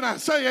done. Can I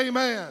say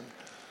amen?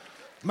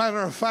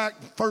 Matter of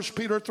fact, 1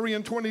 Peter 3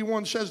 and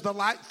 21 says the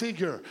like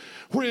figure,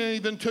 wherein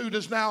even too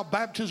does now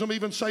baptism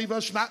even save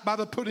us, not by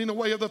the putting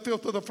away of the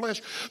filth of the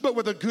flesh, but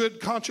with a good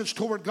conscience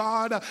toward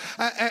God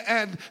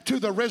and to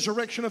the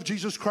resurrection of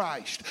Jesus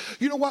Christ.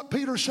 You know what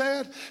Peter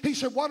said? He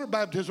said water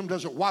baptism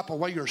doesn't wipe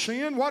away your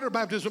sin. Water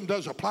baptism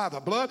does apply the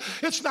blood.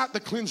 It's not the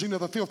cleansing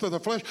of the filth of the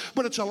flesh,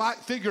 but it's a like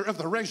figure of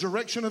the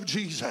resurrection of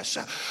Jesus.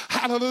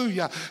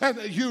 Hallelujah. And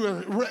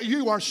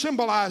you are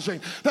symbolizing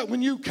that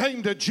when you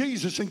came to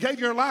Jesus and gave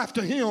your life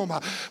to him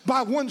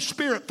by one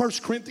Spirit, 1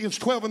 Corinthians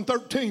 12 and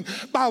 13,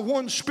 by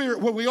one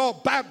Spirit were we all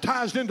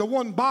baptized into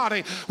one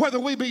body, whether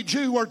we be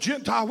Jew or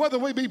Gentile, whether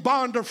we be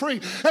bond or free,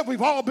 and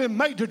we've all been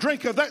made to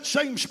drink of that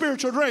same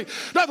spiritual drink.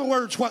 In other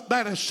words, what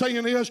that is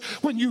saying is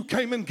when you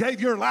came and gave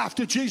your life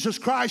to Jesus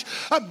Christ,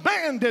 a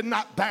man did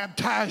not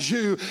baptize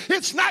you.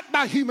 It's not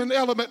by human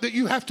element that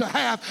you have to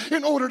have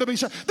in order to be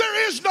saved.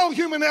 There is no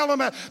human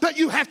element that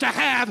you have to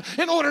have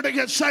in order to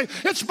get saved.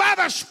 It's by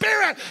the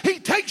Spirit. He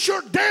takes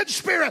your dead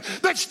spirit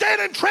that's dead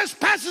in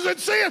trespasses and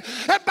sin,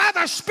 and by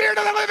the Spirit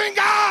of the living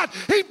God,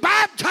 he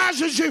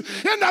baptizes you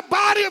in the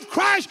body of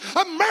Christ,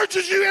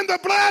 immerses you in the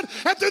blood,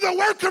 and through the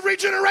work of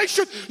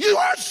regeneration, you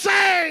are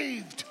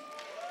saved.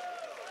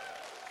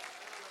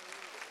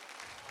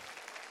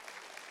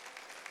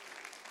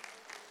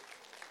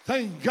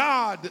 Thank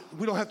God that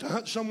we don't have to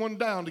hunt someone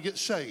down to get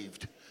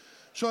saved,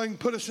 so they can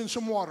put us in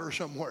some water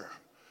somewhere.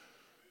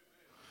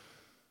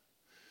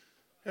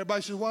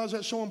 Everybody says, why is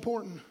that so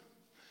important?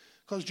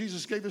 Because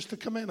Jesus gave us the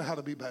command of how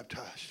to be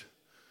baptized.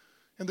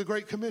 And the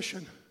Great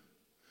Commission.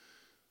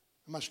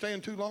 Am I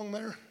staying too long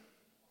there?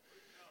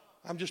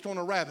 I'm just on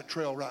a rabbit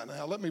trail right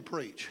now. Let me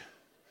preach.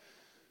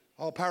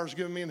 All power is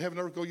given me in heaven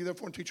and earth. Go ye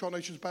therefore and teach all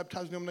nations,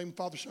 baptizing them in the name of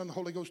the Father, Son, and the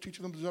Holy Ghost,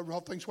 teaching them to observe all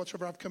things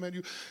whatsoever I've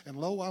commanded you. And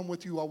lo, I'm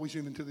with you always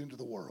even to the end of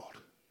the world.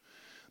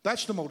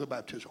 That's the mode of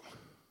baptism.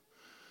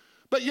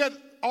 But yet,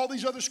 all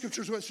these other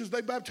scriptures where it says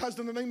they baptized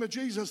in the name of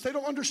Jesus, they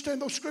don't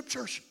understand those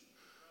scriptures.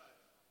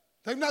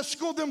 They've not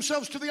schooled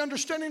themselves to the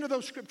understanding of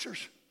those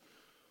scriptures.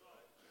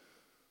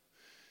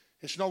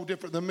 It's no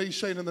different than me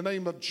saying in the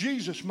name of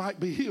Jesus might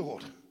be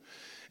healed.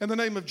 In the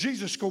name of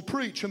Jesus go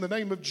preach. In the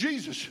name of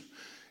Jesus,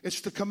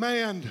 it's the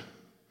command.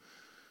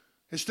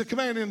 It's the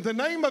command. In the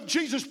name of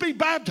Jesus be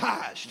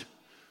baptized.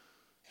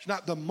 It's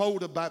not the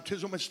mode of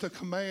baptism, it's the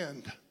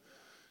command.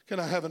 Can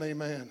I have an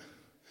amen?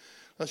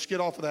 Let's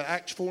get off of that.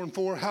 Acts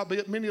 4:4.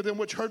 Howbeit many of them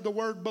which heard the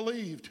word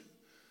believed.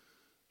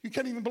 You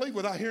can't even believe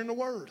without hearing the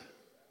word.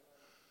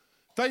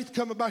 Faith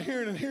cometh by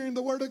hearing, and hearing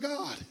the word of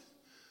God.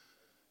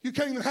 You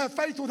can't even have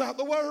faith without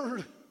the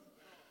word.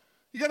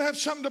 You got to have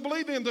something to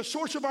believe in. The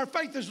source of our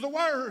faith is the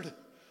word.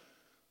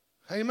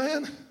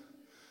 Amen.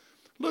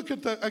 Look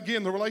at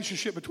the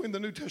relationship between the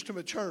New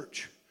Testament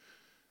church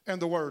and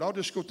the word. I'll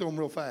just go through them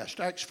real fast.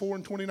 Acts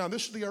 4:29.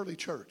 This is the early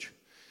church.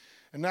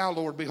 And now,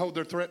 Lord, behold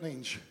their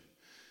threatenings.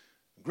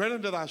 Grant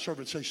unto thy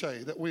servants, they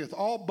say, that with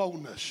all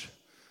boldness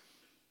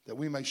that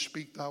we may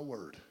speak thy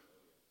word.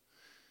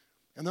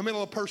 In the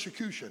middle of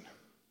persecution,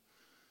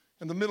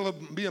 in the middle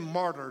of being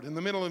martyred, in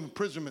the middle of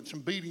imprisonments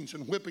and beatings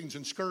and whippings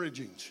and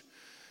scourgings,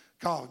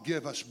 God,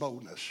 give us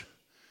boldness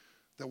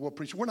that we'll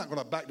preach. We're not going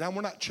to back down.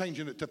 We're not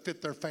changing it to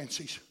fit their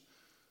fancies.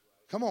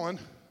 Come on.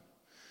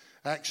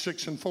 Acts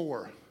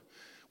 6:4.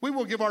 We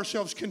will give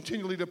ourselves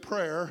continually to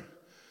prayer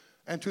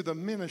and to the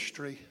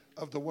ministry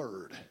of the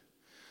word.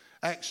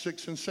 Acts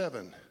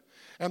 6:7.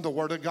 And the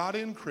word of God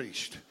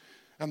increased,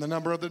 and the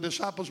number of the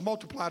disciples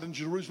multiplied in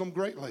Jerusalem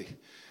greatly,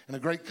 and a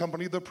great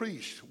company of the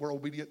priests were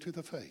obedient to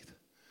the faith.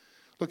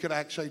 Look at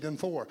Acts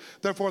 8:4.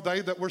 Therefore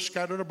they that were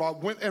scattered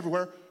abroad went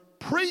everywhere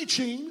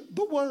preaching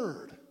the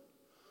word.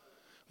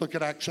 Look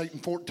at Acts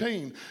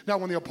 8:14. Now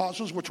when the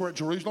apostles which were at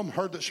Jerusalem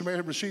heard that Samaria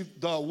had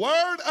received the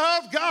word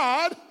of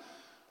God,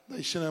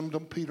 they sent them to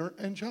Peter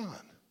and John.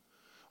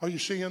 Are you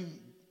seeing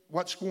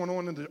what's going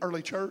on in the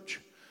early church?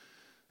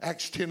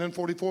 Acts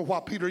 10:44.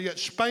 While Peter yet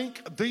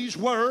spake these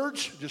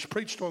words, just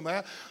preached on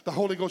that, the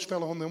Holy Ghost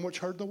fell on them which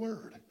heard the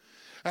word.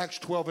 Acts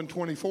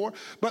 12:24.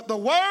 But the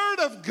word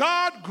of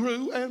God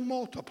grew and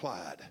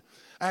multiplied.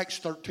 Acts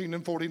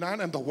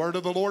 13:49. And the word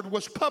of the Lord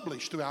was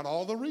published throughout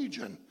all the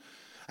region.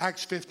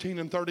 Acts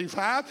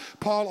 15:35.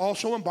 Paul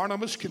also and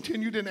Barnabas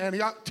continued in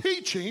Antioch,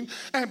 teaching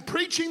and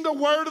preaching the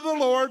word of the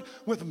Lord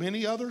with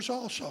many others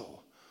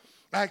also.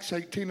 Acts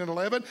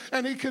 18:11.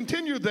 And he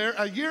continued there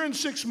 1 year and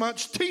 6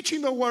 months,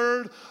 teaching the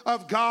word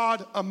of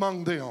God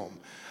among them.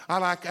 I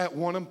like that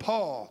one in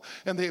Paul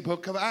in the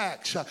book of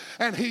Acts.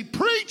 And he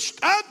preached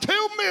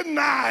until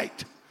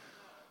midnight.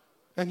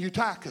 And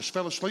Eutychus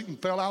fell asleep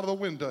and fell out of the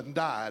window and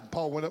died.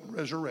 Paul went up and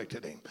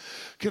resurrected him.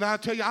 Can I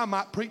tell you, I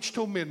might preach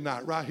till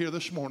midnight right here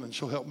this morning,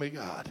 so help me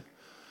God.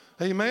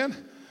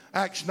 Amen.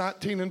 Acts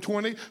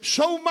 19:20.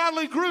 So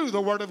mightily grew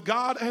the word of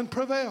God and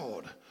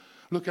prevailed.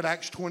 Look at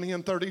Acts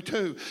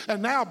 20:32.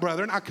 And now,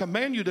 brethren, I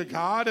commend you to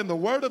God and the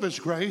word of his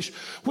grace,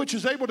 which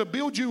is able to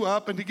build you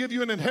up and to give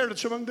you an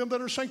inheritance among them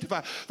that are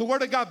sanctified. The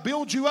word of God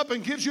builds you up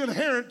and gives you an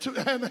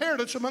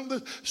inheritance among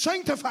the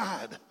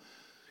sanctified.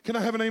 Can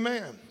I have an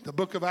amen? The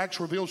book of Acts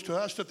reveals to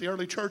us that the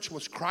early church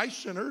was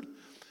Christ-centered,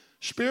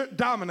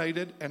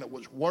 Spirit-dominated, and it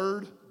was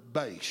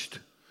Word-based.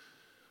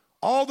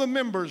 All the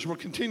members were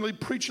continually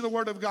preaching the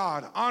Word of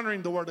God,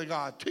 honoring the Word of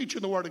God,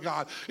 teaching the Word of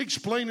God,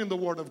 explaining the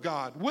Word of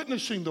God,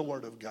 witnessing the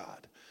Word of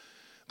God.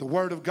 The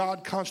Word of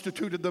God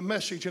constituted the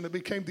message, and it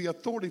became the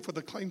authority for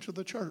the claims of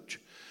the church.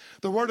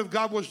 The Word of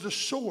God was the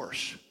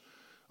source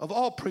of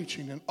all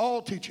preaching and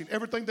all teaching.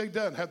 Everything they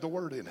done had the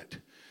Word in it.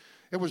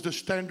 It was the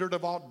standard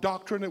of all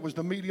doctrine. It was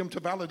the medium to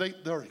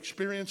validate their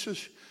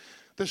experiences.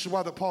 This is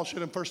why that Paul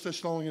said in 1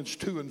 Thessalonians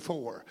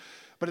 2:4.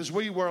 But as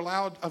we were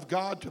allowed of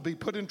God to be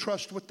put in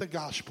trust with the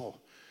gospel,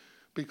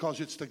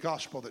 because it's the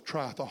gospel that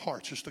trieth the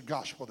hearts. It's the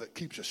gospel that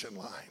keeps us in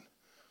line.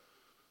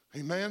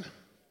 Amen?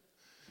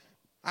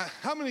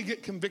 How many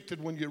get convicted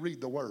when you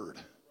read the word?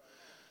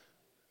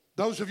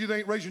 Those of you that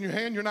ain't raising your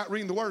hand, you're not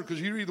reading the word,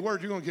 because you read the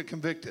word, you're going to get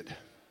convicted.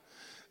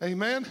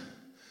 Amen?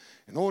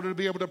 In order to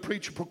be able to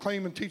preach,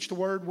 proclaim, and teach the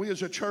word, we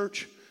as a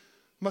church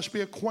must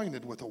be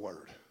acquainted with the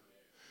word.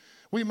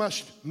 We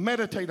must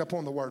meditate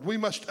upon the word. We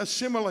must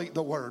assimilate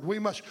the word. We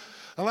must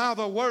allow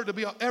the word to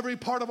be on every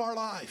part of our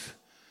life.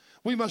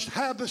 We must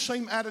have the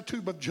same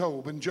attitude of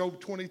Job. In Job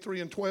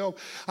 23:12,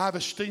 I've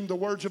esteemed the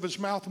words of his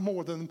mouth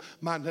more than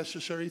my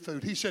necessary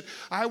food. He said,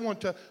 I want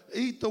to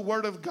eat the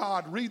word of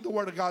God, read the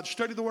word of God,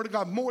 study the word of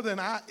God more than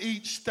I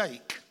eat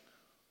steak.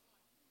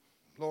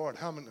 Lord,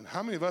 how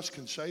many of us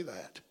can say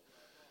that?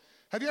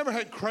 Have you ever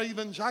had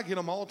cravings? I get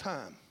them all the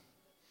time.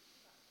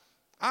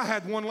 I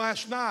had one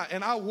last night,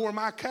 and I wore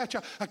my couch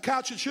out. A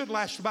couch that should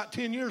last about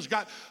 10 years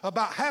got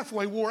about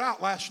halfway wore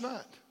out last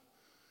night.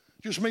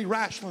 Just me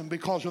wrestling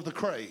because of the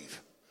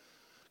crave.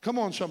 Come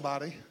on,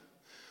 somebody.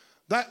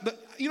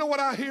 You know what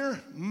I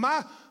hear?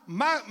 My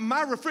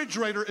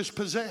refrigerator is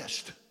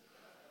possessed.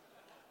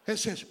 It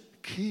says,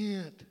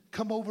 kid,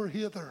 come over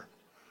hither.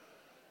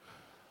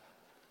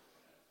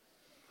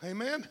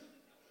 Amen?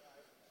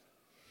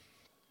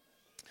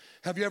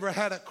 Have you ever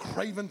had a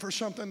craving for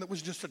something that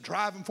was just a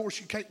driving force?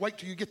 You can't wait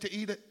till you get to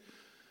eat it.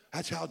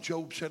 That's how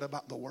Job said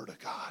about the word of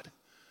God.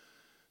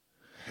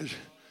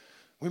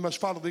 We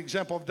must follow the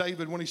example of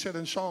David when he said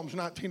in Psalms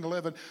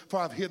 19:11, for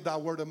I've hid thy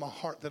word in my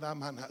heart that I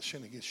might not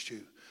sin against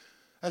you.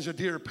 As a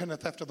deer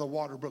panteth after the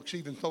water brooks,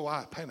 even so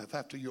I panteth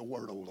after your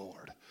word, O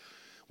Lord.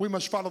 We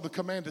must follow the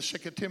command of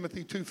 2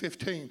 Timothy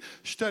 2:15.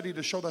 Study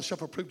to show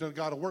thyself approved unto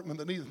God, a workman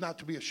that needeth not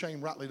to be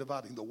ashamed, rightly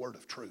dividing the word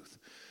of truth.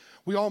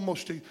 We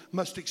almost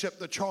must accept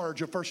the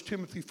charge of 1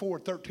 Timothy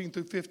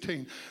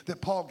 4:13-15 that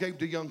Paul gave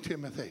to young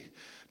Timothy.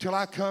 Till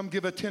I come,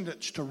 give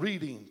attendance to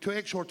reading, to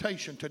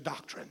exhortation, to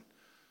doctrine.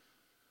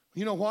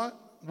 You know what?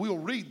 We'll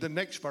read the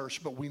next verse,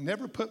 but we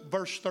never put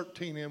verse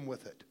 13 in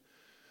with it.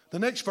 The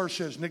next verse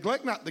says,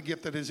 neglect not the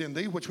gift that is in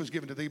thee, which was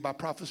given to thee by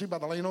prophecy, by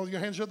the laying on of your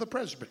hands of the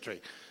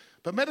presbytery.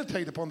 But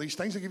meditate upon these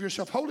things and give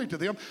yourself wholly to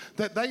them,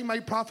 that they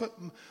may profit,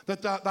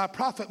 that thy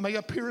profit may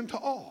appear unto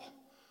all.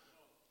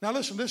 Now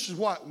listen, this is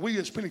what we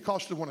as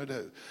Pentecostals want to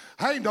do.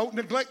 Hey, don't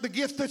neglect the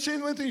gift that's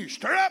in with you.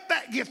 Stir up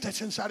that gift that's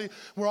inside of you.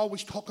 We're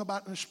always talking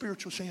about it in a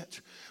spiritual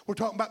sense. We're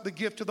talking about the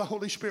gift of the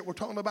Holy Spirit. We're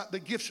talking about the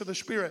gifts of the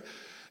Spirit.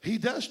 He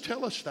does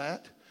tell us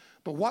that.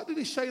 But what did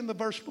he say in the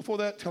verse before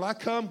that? Till I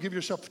come, give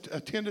yourself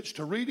attendance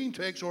to reading,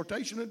 to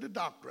exhortation, and to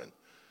doctrine.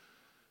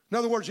 In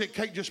other words, it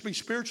can't just be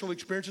spiritual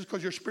experiences,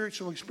 because your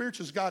spiritual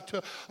experiences got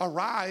to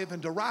arrive and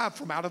derive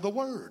from out of the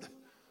Word.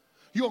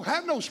 You don't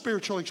have no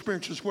spiritual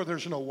experiences where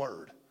there's no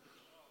Word.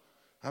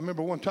 I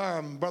remember one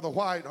time, Brother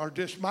White,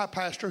 my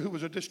pastor, who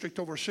was a district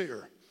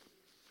overseer,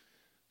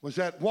 was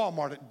at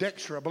Walmart at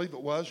Dexter, I believe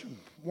it was. And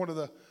one of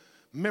the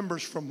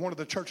members from one of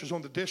the churches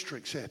on the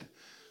district said,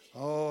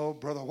 oh,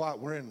 Brother White,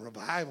 we're in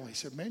revival. He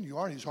said, man, you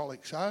are? He's all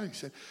excited. He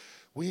said,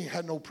 we ain't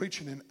had no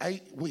preaching in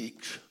 8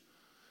 weeks.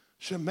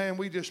 He said, man,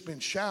 we just been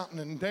shouting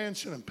and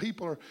dancing, and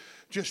people are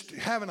just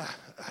having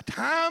a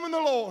time in the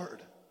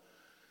Lord.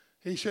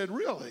 He said,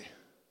 really?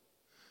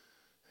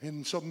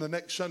 And so the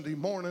next Sunday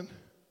morning,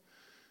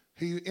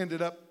 he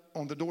ended up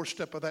on the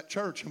doorstep of that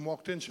church and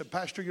walked in and said,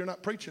 Pastor, you're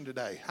not preaching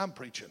today. I'm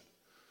preaching.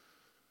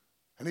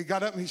 And he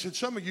got up and he said,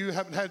 some of you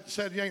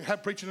said you ain't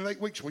had preaching in 8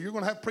 weeks. Well, you're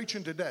going to have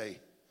preaching today.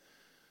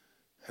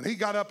 And he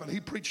got up and he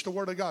preached the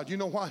Word of God. You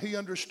know why he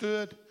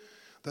understood?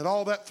 That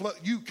all that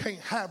you can't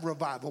have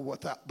revival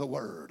without the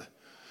Word.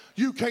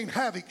 You can't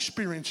have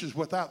experiences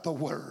without the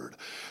Word.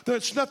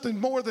 There's nothing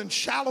more than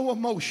shallow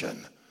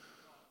emotion.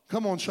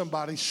 Come on,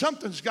 somebody.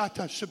 Something's got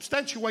to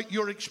substantiate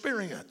your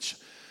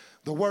experience.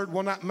 The Word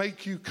will not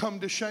make you come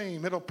to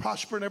shame. It'll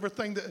prosper in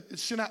everything that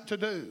it's sent out to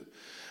do.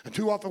 And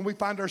too often we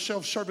find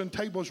ourselves serving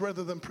tables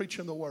rather than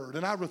preaching the Word.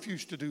 And I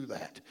refuse to do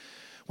that.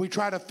 We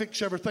try to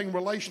fix everything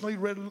relationally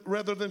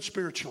rather than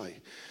spiritually.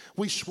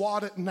 We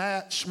swat at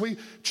gnats. We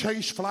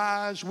chase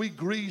flies. We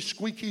grease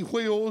squeaky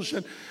wheels.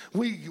 And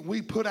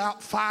we put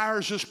out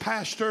fires as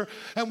pastor.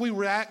 And we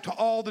react to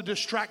all the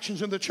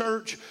distractions in the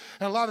church.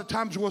 And a lot of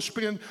times we'll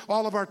spend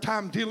all of our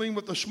time dealing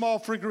with the small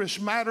frivolous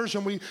matters.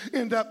 And we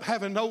end up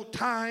having no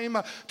time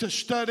to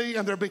study.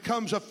 And there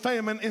becomes a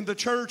famine in the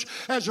church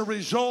as a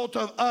result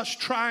of us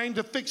trying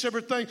to fix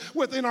everything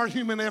within our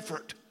human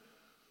effort.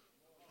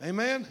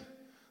 Amen?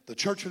 The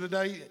church of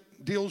today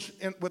deals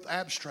with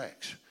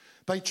abstracts.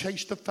 They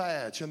chase the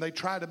fads and they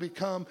try to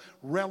become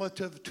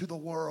relative to the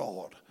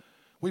world.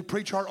 We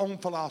preach our own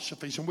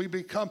philosophies and we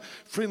become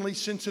friendly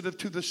sensitive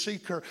to the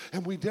seeker,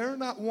 and we dare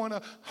not want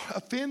to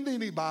offend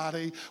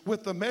anybody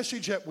with the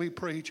message that we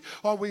preach,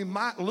 or we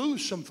might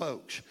lose some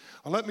folks.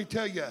 Well, let me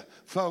tell you,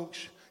 folks,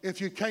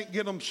 if you can't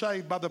get them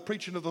saved by the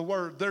preaching of the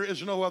Word, there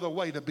is no other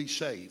way to be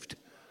saved.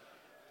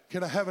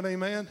 Can I have an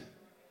amen?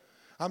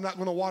 I'm not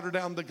going to water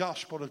down the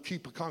gospel to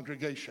keep a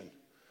congregation.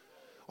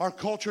 Our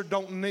culture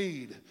don't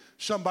need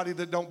somebody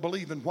that don't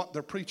believe in what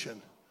they're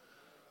preaching.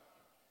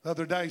 The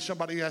other day,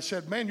 somebody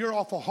said, man, you're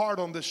awful hard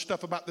on this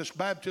stuff about this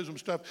baptism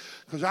stuff,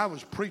 because I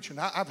was preaching.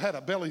 I've had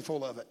a belly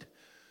full of it.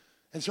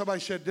 And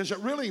somebody said, does it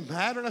really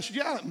matter? And I said,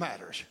 yeah, it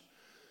matters.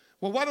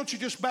 Well, why don't you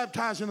just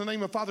baptize in the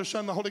name of Father, Son,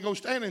 and the Holy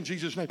Ghost, and in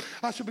Jesus' name?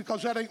 I said,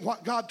 because that ain't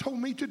what God told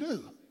me to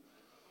do.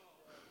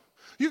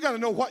 You got to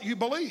know what you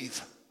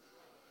believe.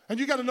 And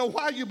you got to know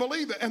why you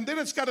believe it. And then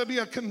it's got to be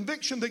a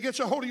conviction that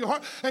gets a hold of your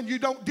heart, and you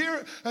don't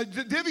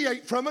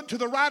deviate from it to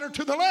the right or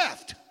to the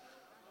left.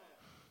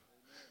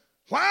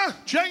 Why?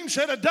 James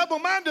said a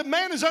double-minded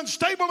man is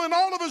unstable in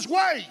all of his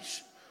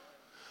ways.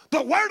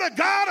 The Word of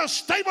God has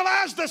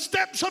stabilized the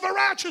steps of a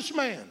righteous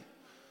man.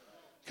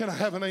 Can I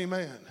have an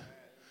amen?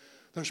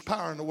 There's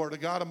power in the Word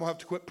of God. I'm going to have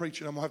to quit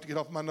preaching. I'm going to have to get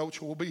off my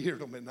notes, or we'll be here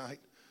till midnight.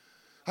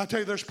 I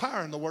tell you, there's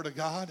power in the Word of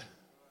God.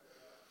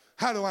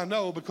 How do I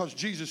know? Because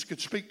Jesus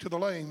could speak to the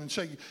lame and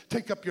say,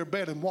 take up your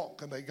bed and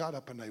walk. And they got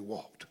up and they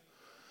walked.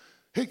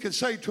 He could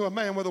say to a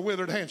man with a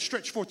withered hand,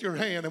 stretch forth your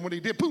hand. And when he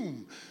did,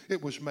 boom,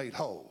 it was made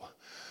whole.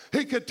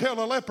 He could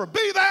tell a leper,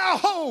 be thou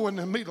whole. And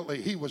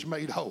immediately he was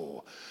made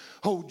whole.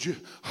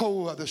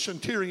 The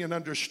centurion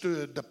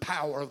understood the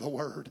power of the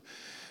Word.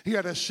 He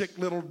had a sick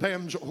little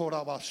damsel.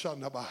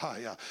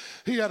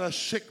 He had a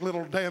sick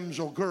little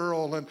damsel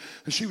girl, and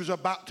she was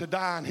about to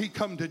die, and he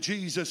come to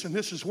Jesus, and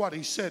this is what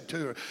he said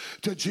to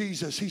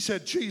Jesus. He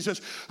said,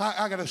 Jesus,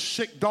 I got a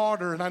sick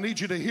daughter, and I need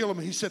you to heal him.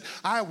 He said,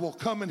 I will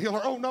come and heal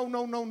her. Oh,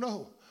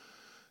 no.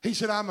 He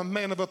said, I'm a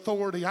man of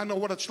authority. I know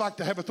what it's like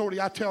to have authority.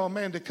 I tell a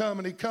man to come,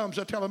 and he comes.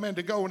 I tell a man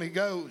to go, and he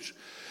goes.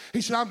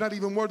 He said, I'm not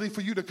even worthy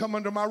for you to come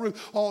under my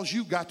roof. All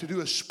you got to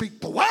do is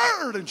speak the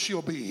word, and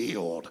she'll be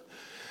healed.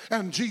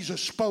 And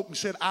Jesus spoke and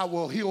said, I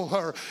will heal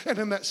her. And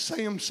in that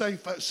same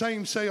safe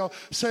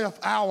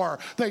hour,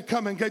 they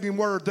come and gave him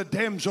word, the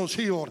damsel's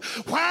healed.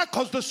 Why?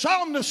 Because the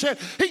psalmist said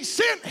he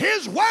sent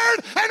his word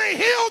and he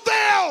healed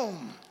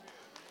them.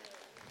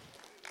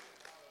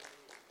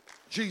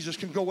 Jesus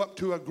can go up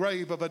to a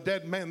grave of a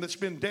dead man that's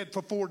been dead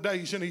for 4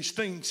 days and he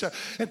stinks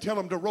and tell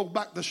him to roll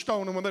back the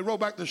stone. And when they roll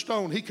back the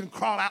stone, he can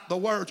crawl out the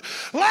words,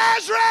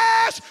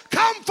 Lazarus,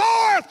 come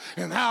forth.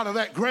 And out of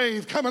that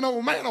grave come an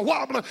old man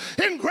a-wobbling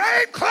in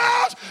grave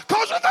clothes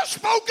because of the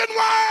spoken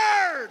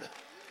word.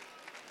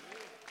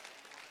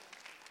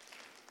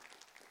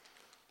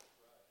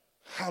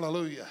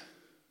 Hallelujah.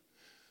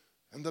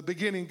 In the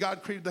beginning,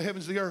 God created the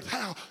heavens and the earth.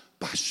 How?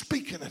 By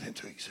speaking it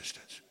into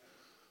existence.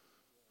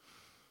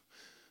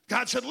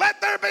 God said,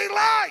 let there be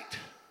light.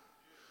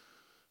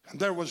 And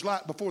there was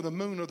light before the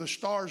moon or the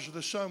stars or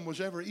the sun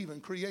was ever even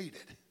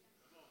created.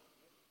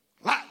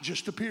 Light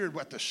just appeared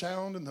with the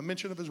sound and the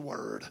mention of his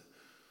word.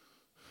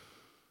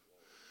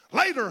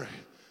 Later,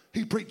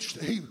 he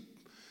created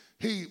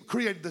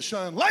the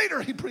sun.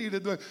 Later, he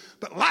created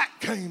but light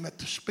came at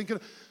the speaking.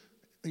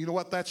 You know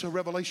what that's a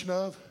revelation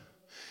of?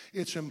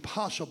 It's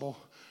impossible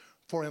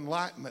for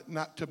enlightenment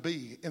not to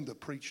be in the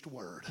preached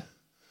word.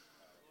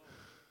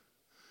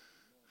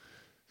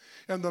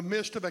 In the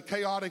midst of a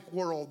chaotic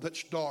world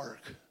that's dark,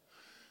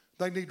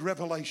 they need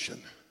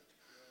revelation.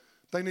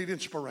 They need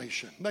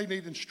inspiration. They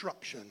need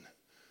instruction.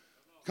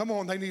 Come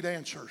on, they need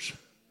answers.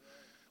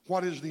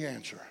 What is the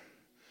answer?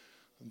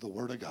 The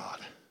Word of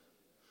God.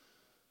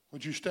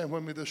 Would you stand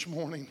with me this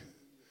morning?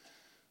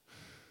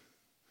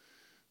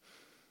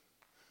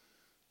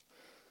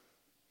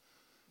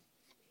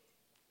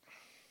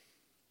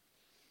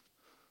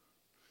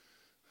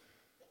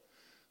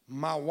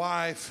 My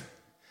wife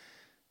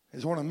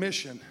is on a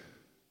mission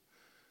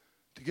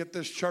to get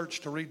this church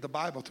to read the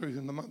Bible through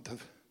in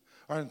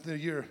the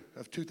year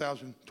of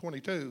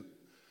 2022.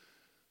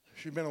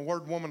 She's been a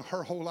word woman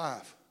her whole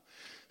life.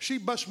 She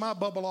busts my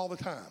bubble all the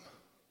time.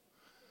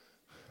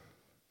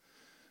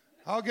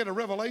 I'll get a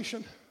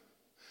revelation.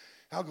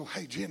 I'll go,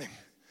 hey, Jenny,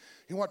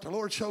 you know what the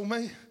Lord showed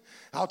me?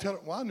 I'll tell her,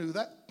 well, I knew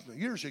that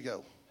years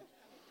ago.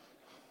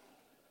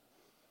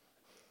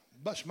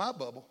 Bust my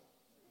bubble.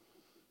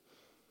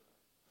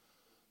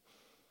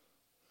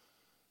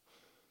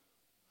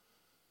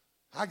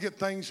 I get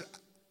things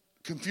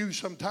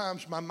confused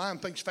sometimes. My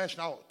mind thinks fast,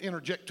 and I'll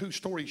interject 2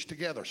 stories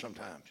together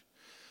sometimes.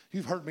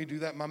 You've heard me do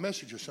that in my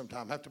messages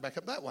sometimes. I have to back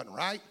up. That wasn't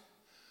right.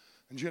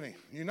 And Jenny,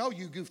 you know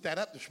you goofed that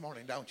up this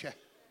morning, don't you?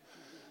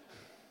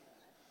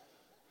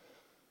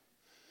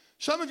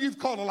 Some of you've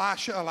called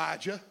Elisha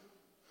Elijah.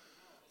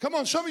 Come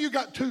on, some of you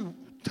got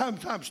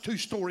sometimes 2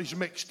 stories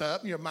mixed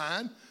up in your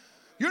mind.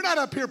 You're not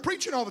up here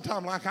preaching all the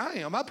time like I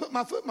am. I put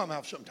my foot in my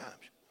mouth sometimes.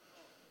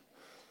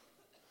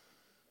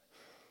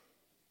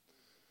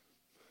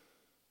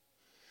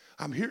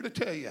 I'm here to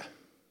tell you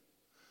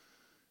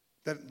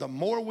that the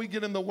more we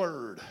get in the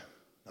Word,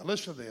 now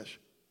listen to this,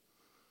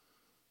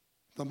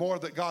 the more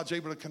that God's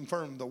able to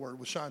confirm the Word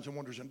with signs and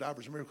wonders and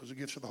divers and miracles and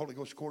gifts of the Holy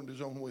Ghost according to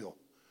His own will.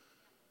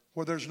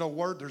 Where there's no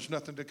Word, there's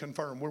nothing to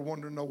confirm. We're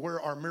wondering to know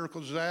where our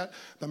miracles is at.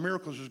 The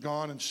miracles is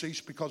gone and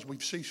ceased because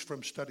we've ceased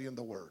from studying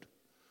the Word.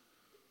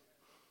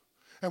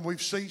 And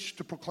we've ceased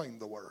to proclaim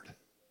the Word.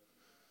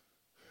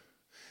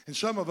 And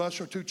some of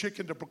us are too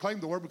chicken to proclaim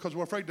the word because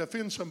we're afraid to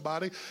offend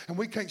somebody, and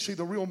we can't see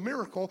the real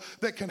miracle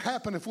that can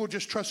happen if we'll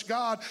just trust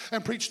God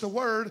and preach the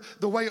word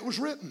the way it was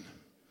written.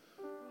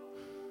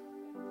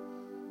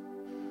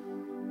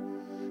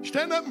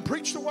 Stand up and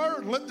preach the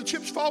word and let the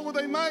chips fall where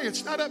they may.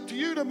 It's not up to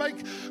you to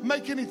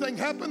make anything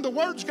happen. The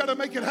word's got to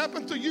make it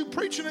happen through you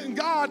preaching it and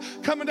God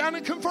coming down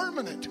and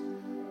confirming it.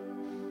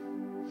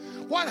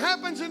 What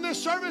happens in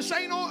this service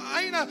ain't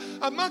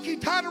a monkey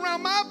tied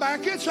around my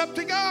back. It's up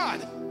to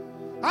God.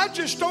 I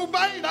just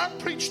obeyed. I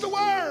preached the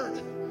word.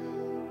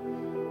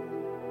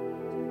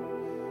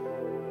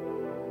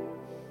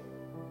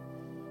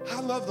 I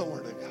love the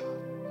word of God.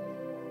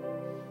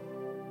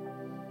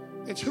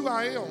 It's who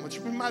I am. It's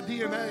in my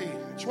DNA.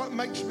 It's what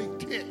makes me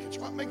tick. It's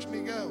what makes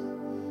me go.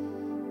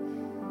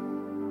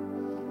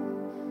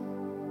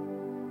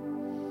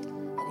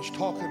 I was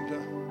talking to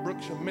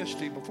Brooks and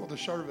Misty before the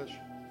service.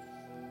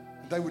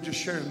 They were just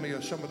sharing me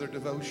of some of their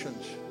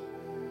devotions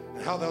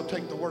and how they'll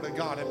take the word of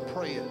God and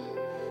pray it.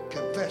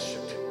 Confess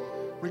it.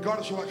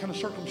 Regardless of what kind of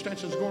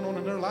circumstances going on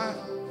in their life,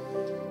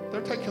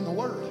 they're taking the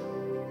word,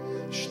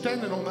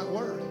 standing on that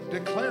word,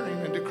 declaring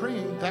and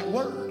decreeing that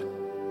word.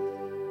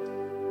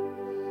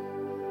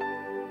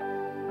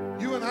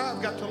 You and I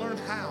have got to learn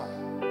how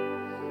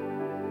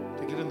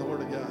to get in the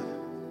word of God.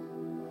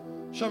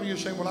 Some of you are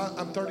saying, well,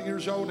 I'm 30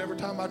 years old, and every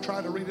time I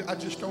try to read it, I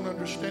just don't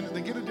understand it.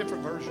 Then get a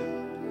different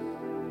version.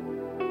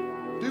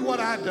 Do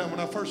what I done when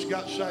I first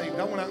got saved.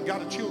 I went out and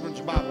got a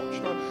children's Bible.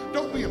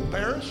 Don't be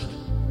embarrassed.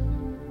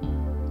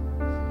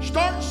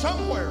 Start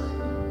somewhere.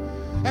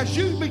 As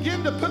you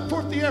begin to put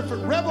forth the effort,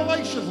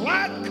 revelation,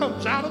 light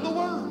comes out of the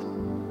Word.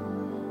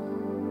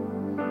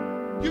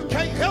 You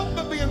can't help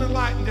but being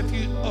enlightened if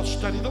you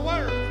study the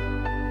Word.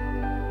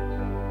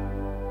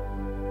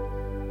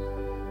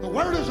 The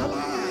Word is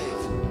alive.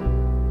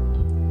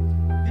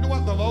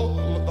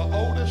 the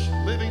oldest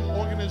living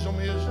organism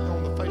is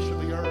on the face of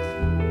the earth?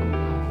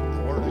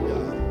 The Word of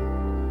God.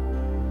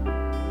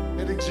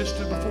 It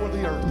existed before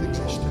the earth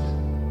existed.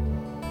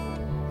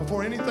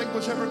 Before anything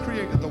was ever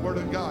created, the Word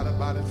of God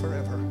abided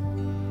forever.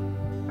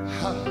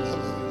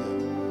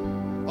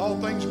 Hallelujah. All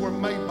things were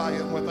made by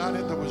it. Without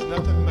it, there was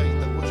nothing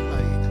made that was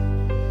made.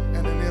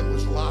 And in it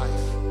was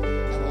life.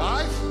 And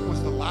life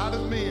was the light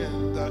of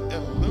men, the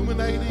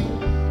illuminating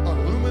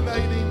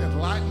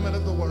enlightenment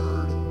of the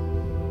Word.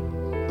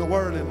 The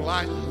Word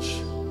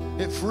enlightens.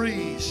 It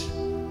frees.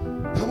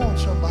 Come on,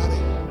 somebody.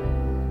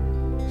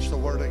 It's the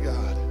Word of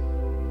God.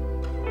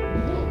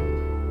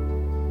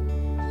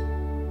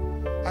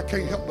 I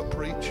can't help but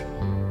preach.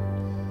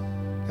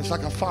 It's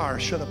like a fire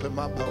shut up in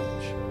my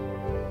bones.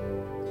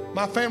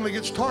 My family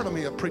gets tired of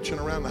me of preaching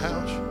around the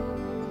house.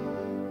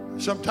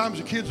 Sometimes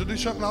the kids will do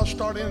something, I'll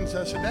start in and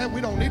say, Dad, we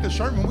don't need a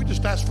sermon. We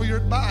just ask for your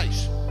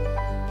advice.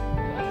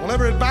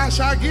 Whatever advice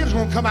I give is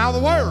going to come out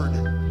of the Word.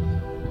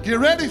 Get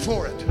ready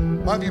for it.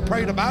 Why have you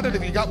prayed about it?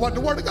 Have you got what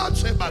the Word of God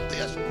said about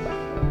this?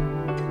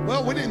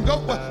 Well, we didn't go.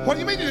 What do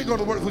you mean you didn't go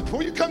to the Word?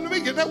 Before you come to me,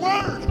 get that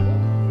Word.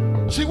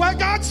 See what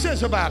God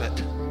says about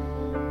it.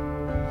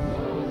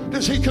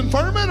 Does He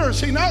confirm it or does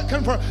He not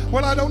confirm?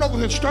 Well, I don't know.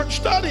 We'll start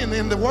studying.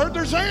 In the Word,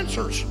 there's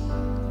answers.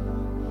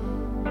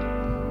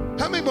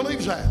 How many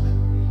believes that?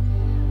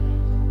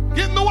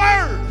 Get in the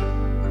Word.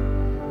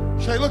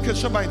 Say, look at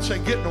somebody and say,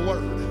 get in the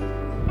Word.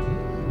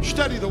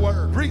 Study the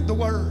Word. Read the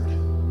Word.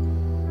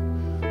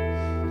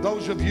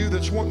 Those of you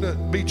that's wanting to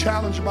be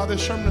challenged by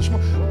this sermon this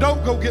morning,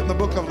 don't go get in the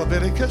book of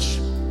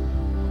Leviticus.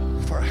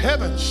 For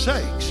heaven's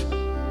sakes.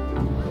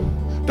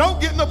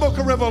 Don't get in the book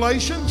of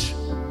Revelations.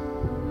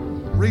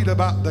 Read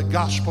about the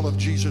gospel of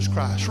Jesus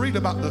Christ. Read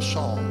about the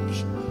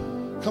Psalms.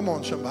 Come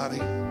on, somebody.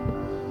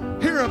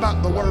 Hear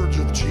about the words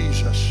of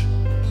Jesus.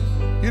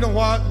 You know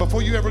what?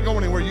 Before you ever go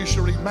anywhere, you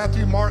should read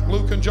Matthew, Mark,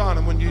 Luke, and John.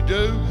 And when you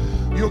do,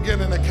 you'll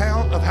get an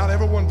account of how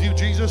everyone viewed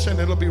Jesus, and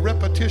it'll be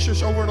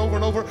repetitious over and over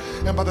and over.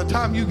 And by the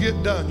time you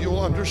get done,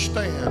 you'll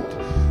understand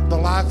the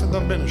life and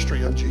the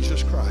ministry of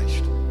Jesus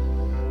Christ.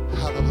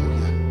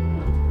 Hallelujah.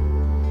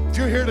 If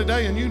you're here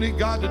today and you need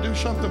God to do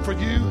something for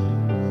you,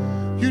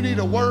 you need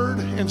a word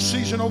in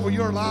season over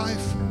your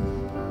life,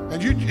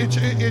 and it's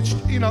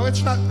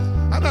not.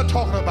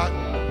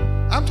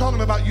 I'm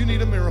talking about you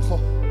need a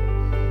miracle.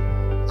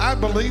 I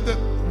believe that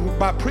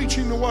by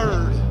preaching the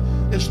Word,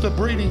 it's the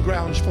breeding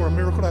grounds for a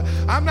miracle.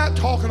 I'm not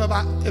talking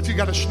about if you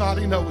got a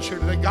snotty nose here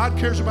today. God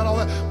cares about all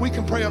that. We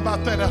can pray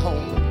about that at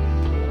home.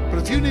 But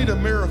if you need a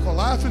miracle,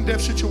 life and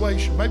death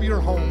situation, maybe your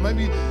home,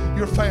 maybe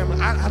your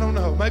family, I don't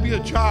know, maybe a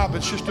job,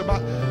 it's just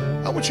about,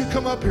 I want you to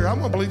come up here.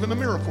 I'm going to believe in a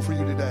miracle for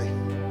you today.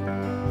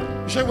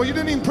 You say, well, you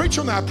didn't even preach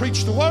on that. I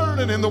preached the Word,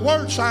 and in the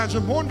Word, signs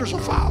and wonders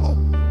will follow.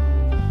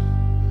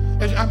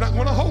 And I'm not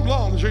going to hold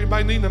long. Is there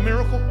anybody needing a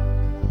miracle?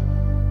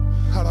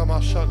 How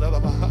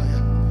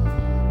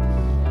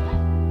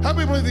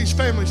many believe these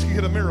families can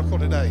get a miracle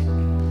today?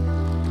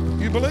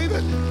 You believe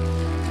it?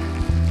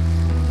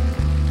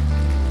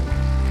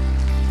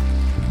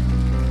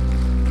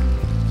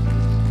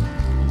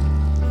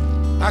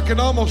 I can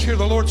almost hear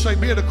the Lord say,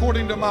 be it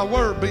according to my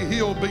word, be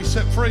healed, be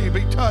set free,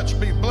 be touched,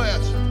 be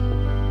blessed.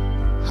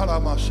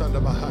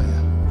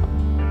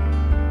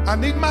 I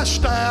need my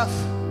staff.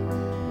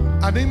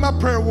 I need my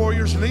prayer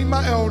warriors. I need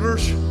my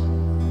elders.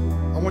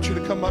 I want you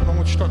to come up and I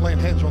want you to start laying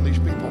hands on these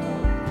people.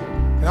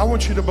 And I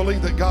want you to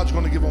believe that God's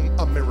going to give them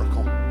a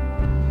miracle.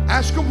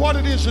 Ask them what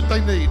it is that they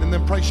need and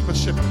then pray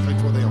specifically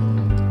for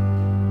them.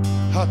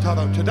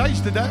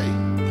 Today's the day.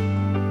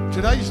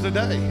 Today's the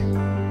day.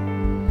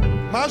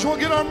 Might as well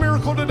get our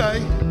miracle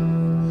today.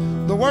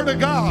 The Word of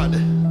God.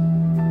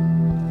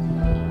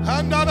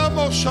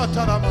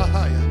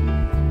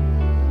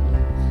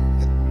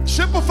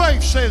 Simple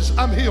faith says,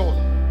 I'm healed.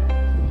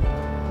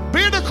 Be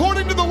it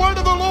according to the word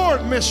of the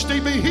Lord, Misty,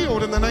 be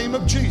healed in the name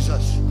of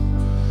Jesus.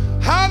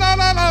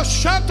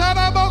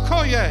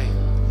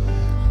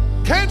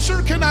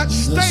 Cancer cannot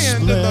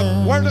stand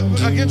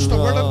against the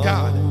word of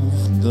God.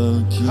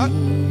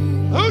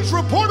 Whose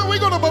report are we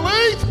going to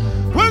believe?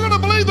 We're going to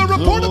believe the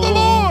report of the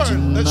Lord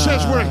that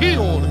says we're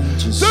healed.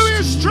 Through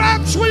His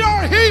stripes we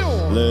are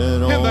healed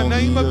in the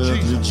name of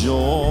Jesus.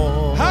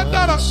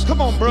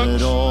 Come on,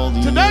 Brooks.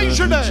 Today's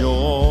your day.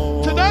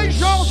 Today's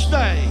y'all's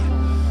day.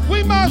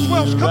 We might as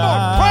well, come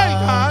on, pray,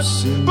 God.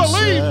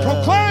 Believe,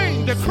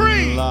 proclaim,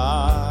 decree.